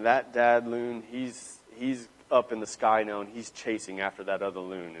 And that dad loon, he's up in the sky now, and he's chasing after that other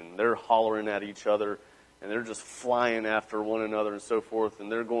loon. And they're hollering at each other, and they're just flying after one another and so forth.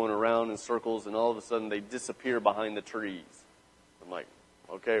 And they're going around in circles, and all of a sudden they disappear behind the trees. I'm like,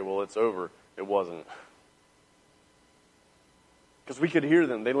 okay, well, it's over. It wasn't. Because we could hear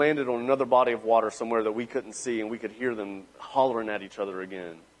them. They landed on another body of water somewhere that we couldn't see, and we could hear them hollering at each other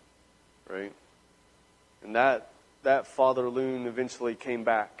again. Right? And that father loon eventually came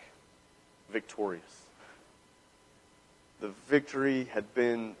back victorious. The victory had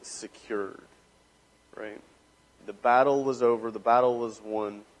been secured. Right? The battle was over. The battle was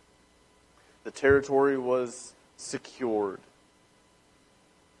won. The territory was secured.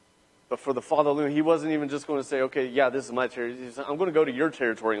 But for the father loon, he wasn't even just going to say, okay, yeah, this is my territory. He said, I'm going to go to your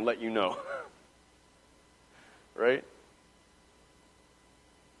territory and let you know. Right?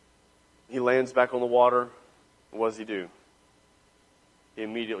 He lands back on the water. What does he do? He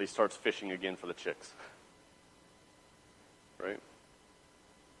immediately starts fishing again for the chicks. Right?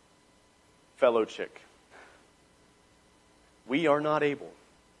 Fellow chick. We are not able.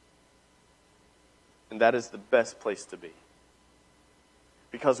 And that is the best place to be.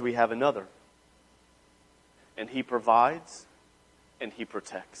 Because we have another. And he provides and he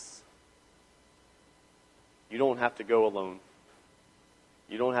protects. You don't have to go alone.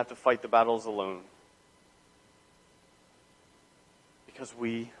 You don't have to fight the battles alone. Because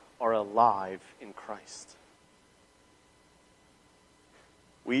we are alive in Christ.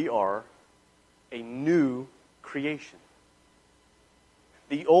 We are a new creation.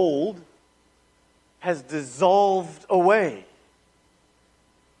 The old has dissolved away.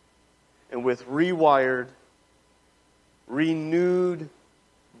 And with rewired, renewed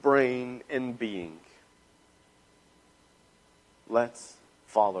brain and being, let's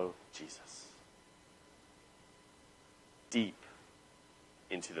follow Jesus deep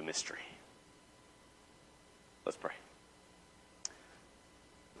into the mystery. Let's pray.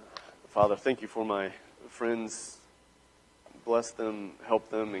 Father, thank you for my friends. Bless them, help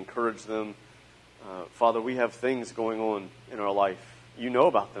them, encourage them. Father, we have things going on in our life. You know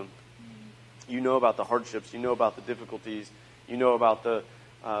about them. You know about the hardships. You know about the difficulties. You know about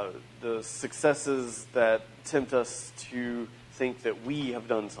the successes that tempt us to think that we have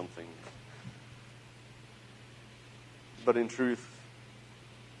done something. But in truth,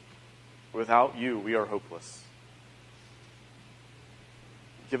 without you, we are hopeless.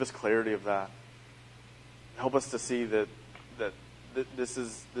 Give us clarity of that. Help us to see that this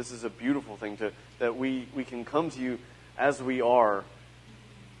is a beautiful thing that we can come to you as we are,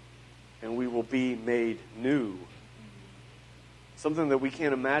 and we will be made new. Something that we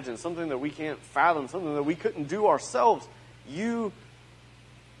can't imagine, something that we can't fathom, something that we couldn't do ourselves. You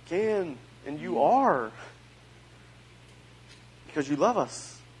can, and you are, because you love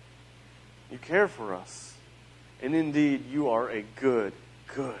us. You care for us. And indeed, you are a good,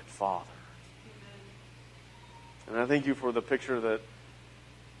 good Father. And I thank you for the picture that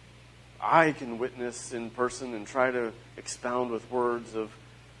I can witness in person and try to expound with words of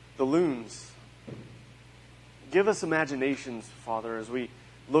the loons. Give us imaginations, Father, as we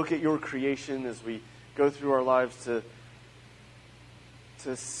look at your creation, as we go through our lives to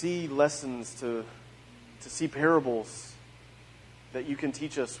see lessons, to see parables that you can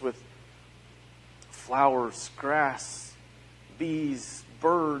teach us with flowers, grass, bees,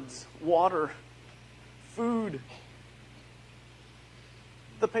 birds, water, food,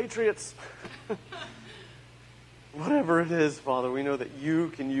 the Patriots. Whatever it is, Father, we know that you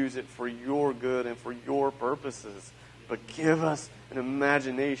can use it for your good and for your purposes. But give us an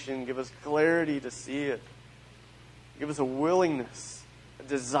imagination, give us clarity to see it. Give us a willingness, a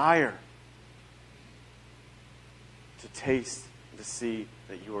desire to taste and to see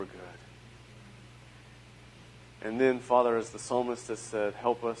that you are good. And then, Father, as the psalmist has said,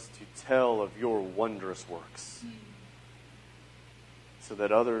 help us to tell of your wondrous works so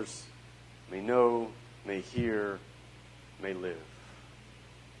that others may know, may hear, may live.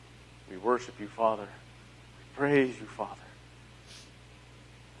 We worship you, Father. We praise you, Father.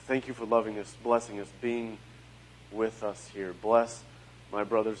 Thank you for loving us, blessing us, being with us here. Bless my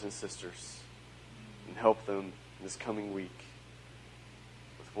brothers and sisters and help them in this coming week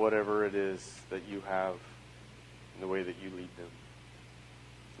with whatever it is that you have in the way that you lead them.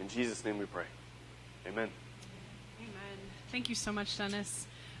 In Jesus' name we pray. Amen. Amen. Thank you so much, Dennis.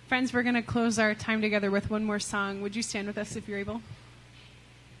 Friends, we're going to close our time together with one more song. Would you stand with us if you're able?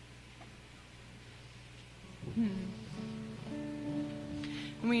 And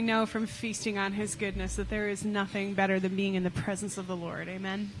we know from feasting on his goodness that there is nothing better than being in the presence of the Lord.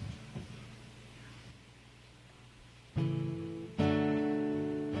 Amen.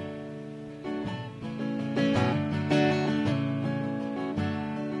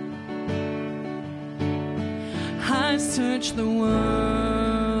 Search the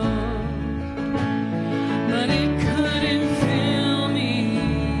world, but it couldn't fill me.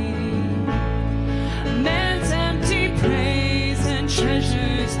 Man's empty praise and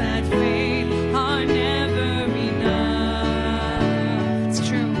treasures that fade are never enough. It's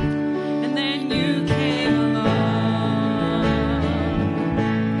true. And then you came along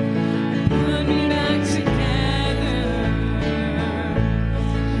and put me back together.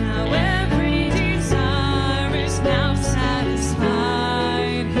 Now every desire is now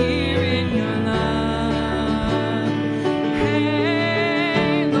satisfied here in your love.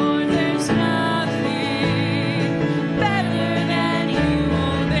 Hey, Lord, there's nothing better than you.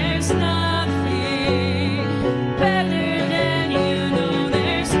 Oh, there's nothing better than you. No,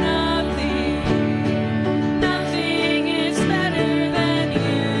 there's nothing. Nothing is better than you.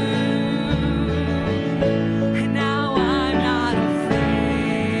 And now I'm not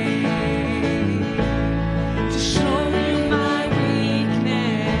afraid to show you my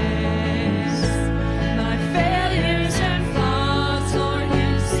weakness, my failures and flaws. Lord,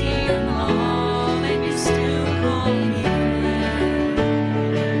 you see them all, and you still call me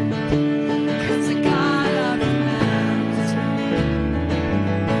friend. 'Cause the God of the mountain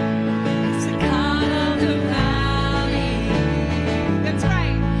is the God of the valley. That's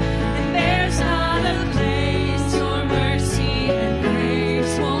right. And there's not a place your mercy and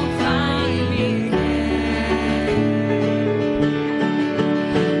grace won't find me again.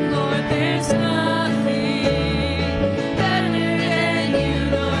 Lord, there's nothing better than you.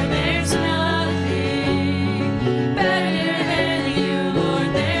 Lord, there's nothing better than you. Lord,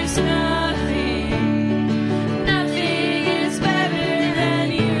 there's nothing. Nothing is better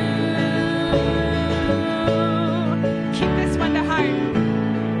than you. Keep this one to heart.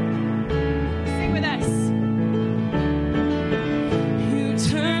 Sing with us. You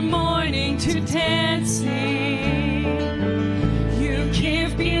turn mourning to dancing. You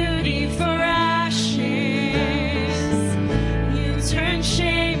give beauty for ashes. You turn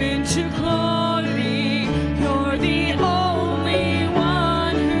shame into glory. You're the only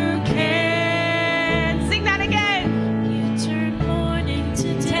one who can. Sing that again. You turn mourning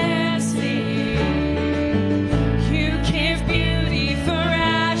to dancing. You give beauty for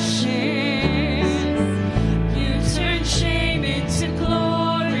ashes. You turn shame into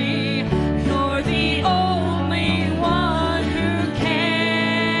glory. You're the only one who can.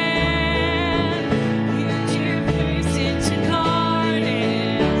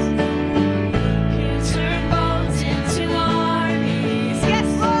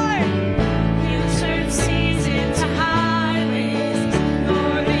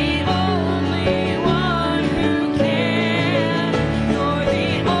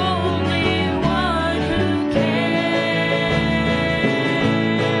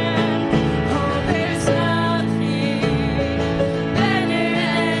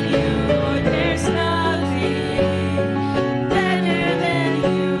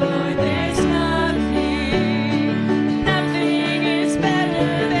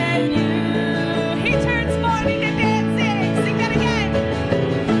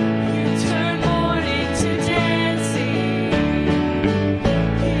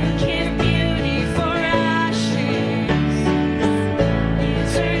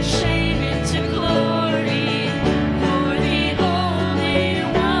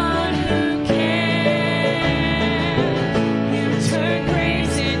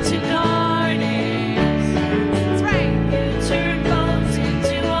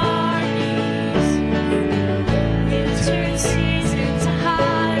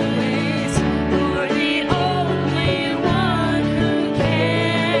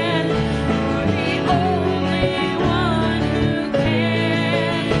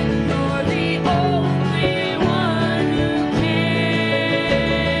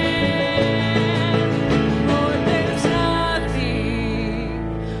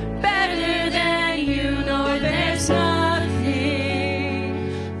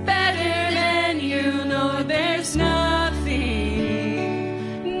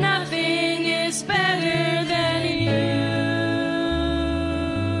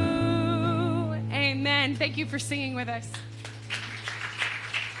 Amen. Thank you for singing with us.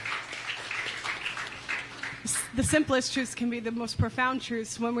 The simplest truths can be the most profound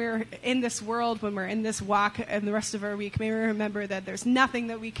truths. When we're in this world, when we're in this walk and the rest of our week, may we remember that there's nothing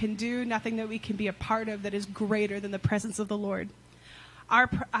that we can do, nothing that we can be a part of that is greater than the presence of the Lord. Our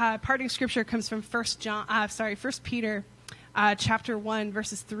parting scripture comes from 1 Peter chapter 1,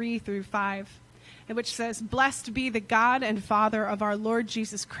 verses 3 through 5. Which says, "Blessed be the God and Father of our Lord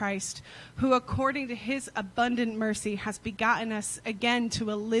Jesus Christ, who according to his abundant mercy has begotten us again to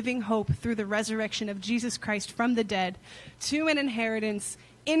a living hope through the resurrection of Jesus Christ from the dead, to an inheritance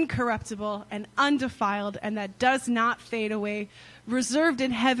incorruptible and undefiled, and that does not fade away, reserved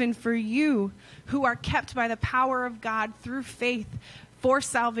in heaven for you, who are kept by the power of God through faith for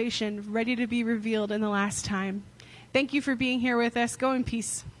salvation, ready to be revealed in the last time." Thank you for being here with us. Go in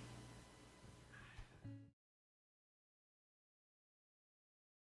peace.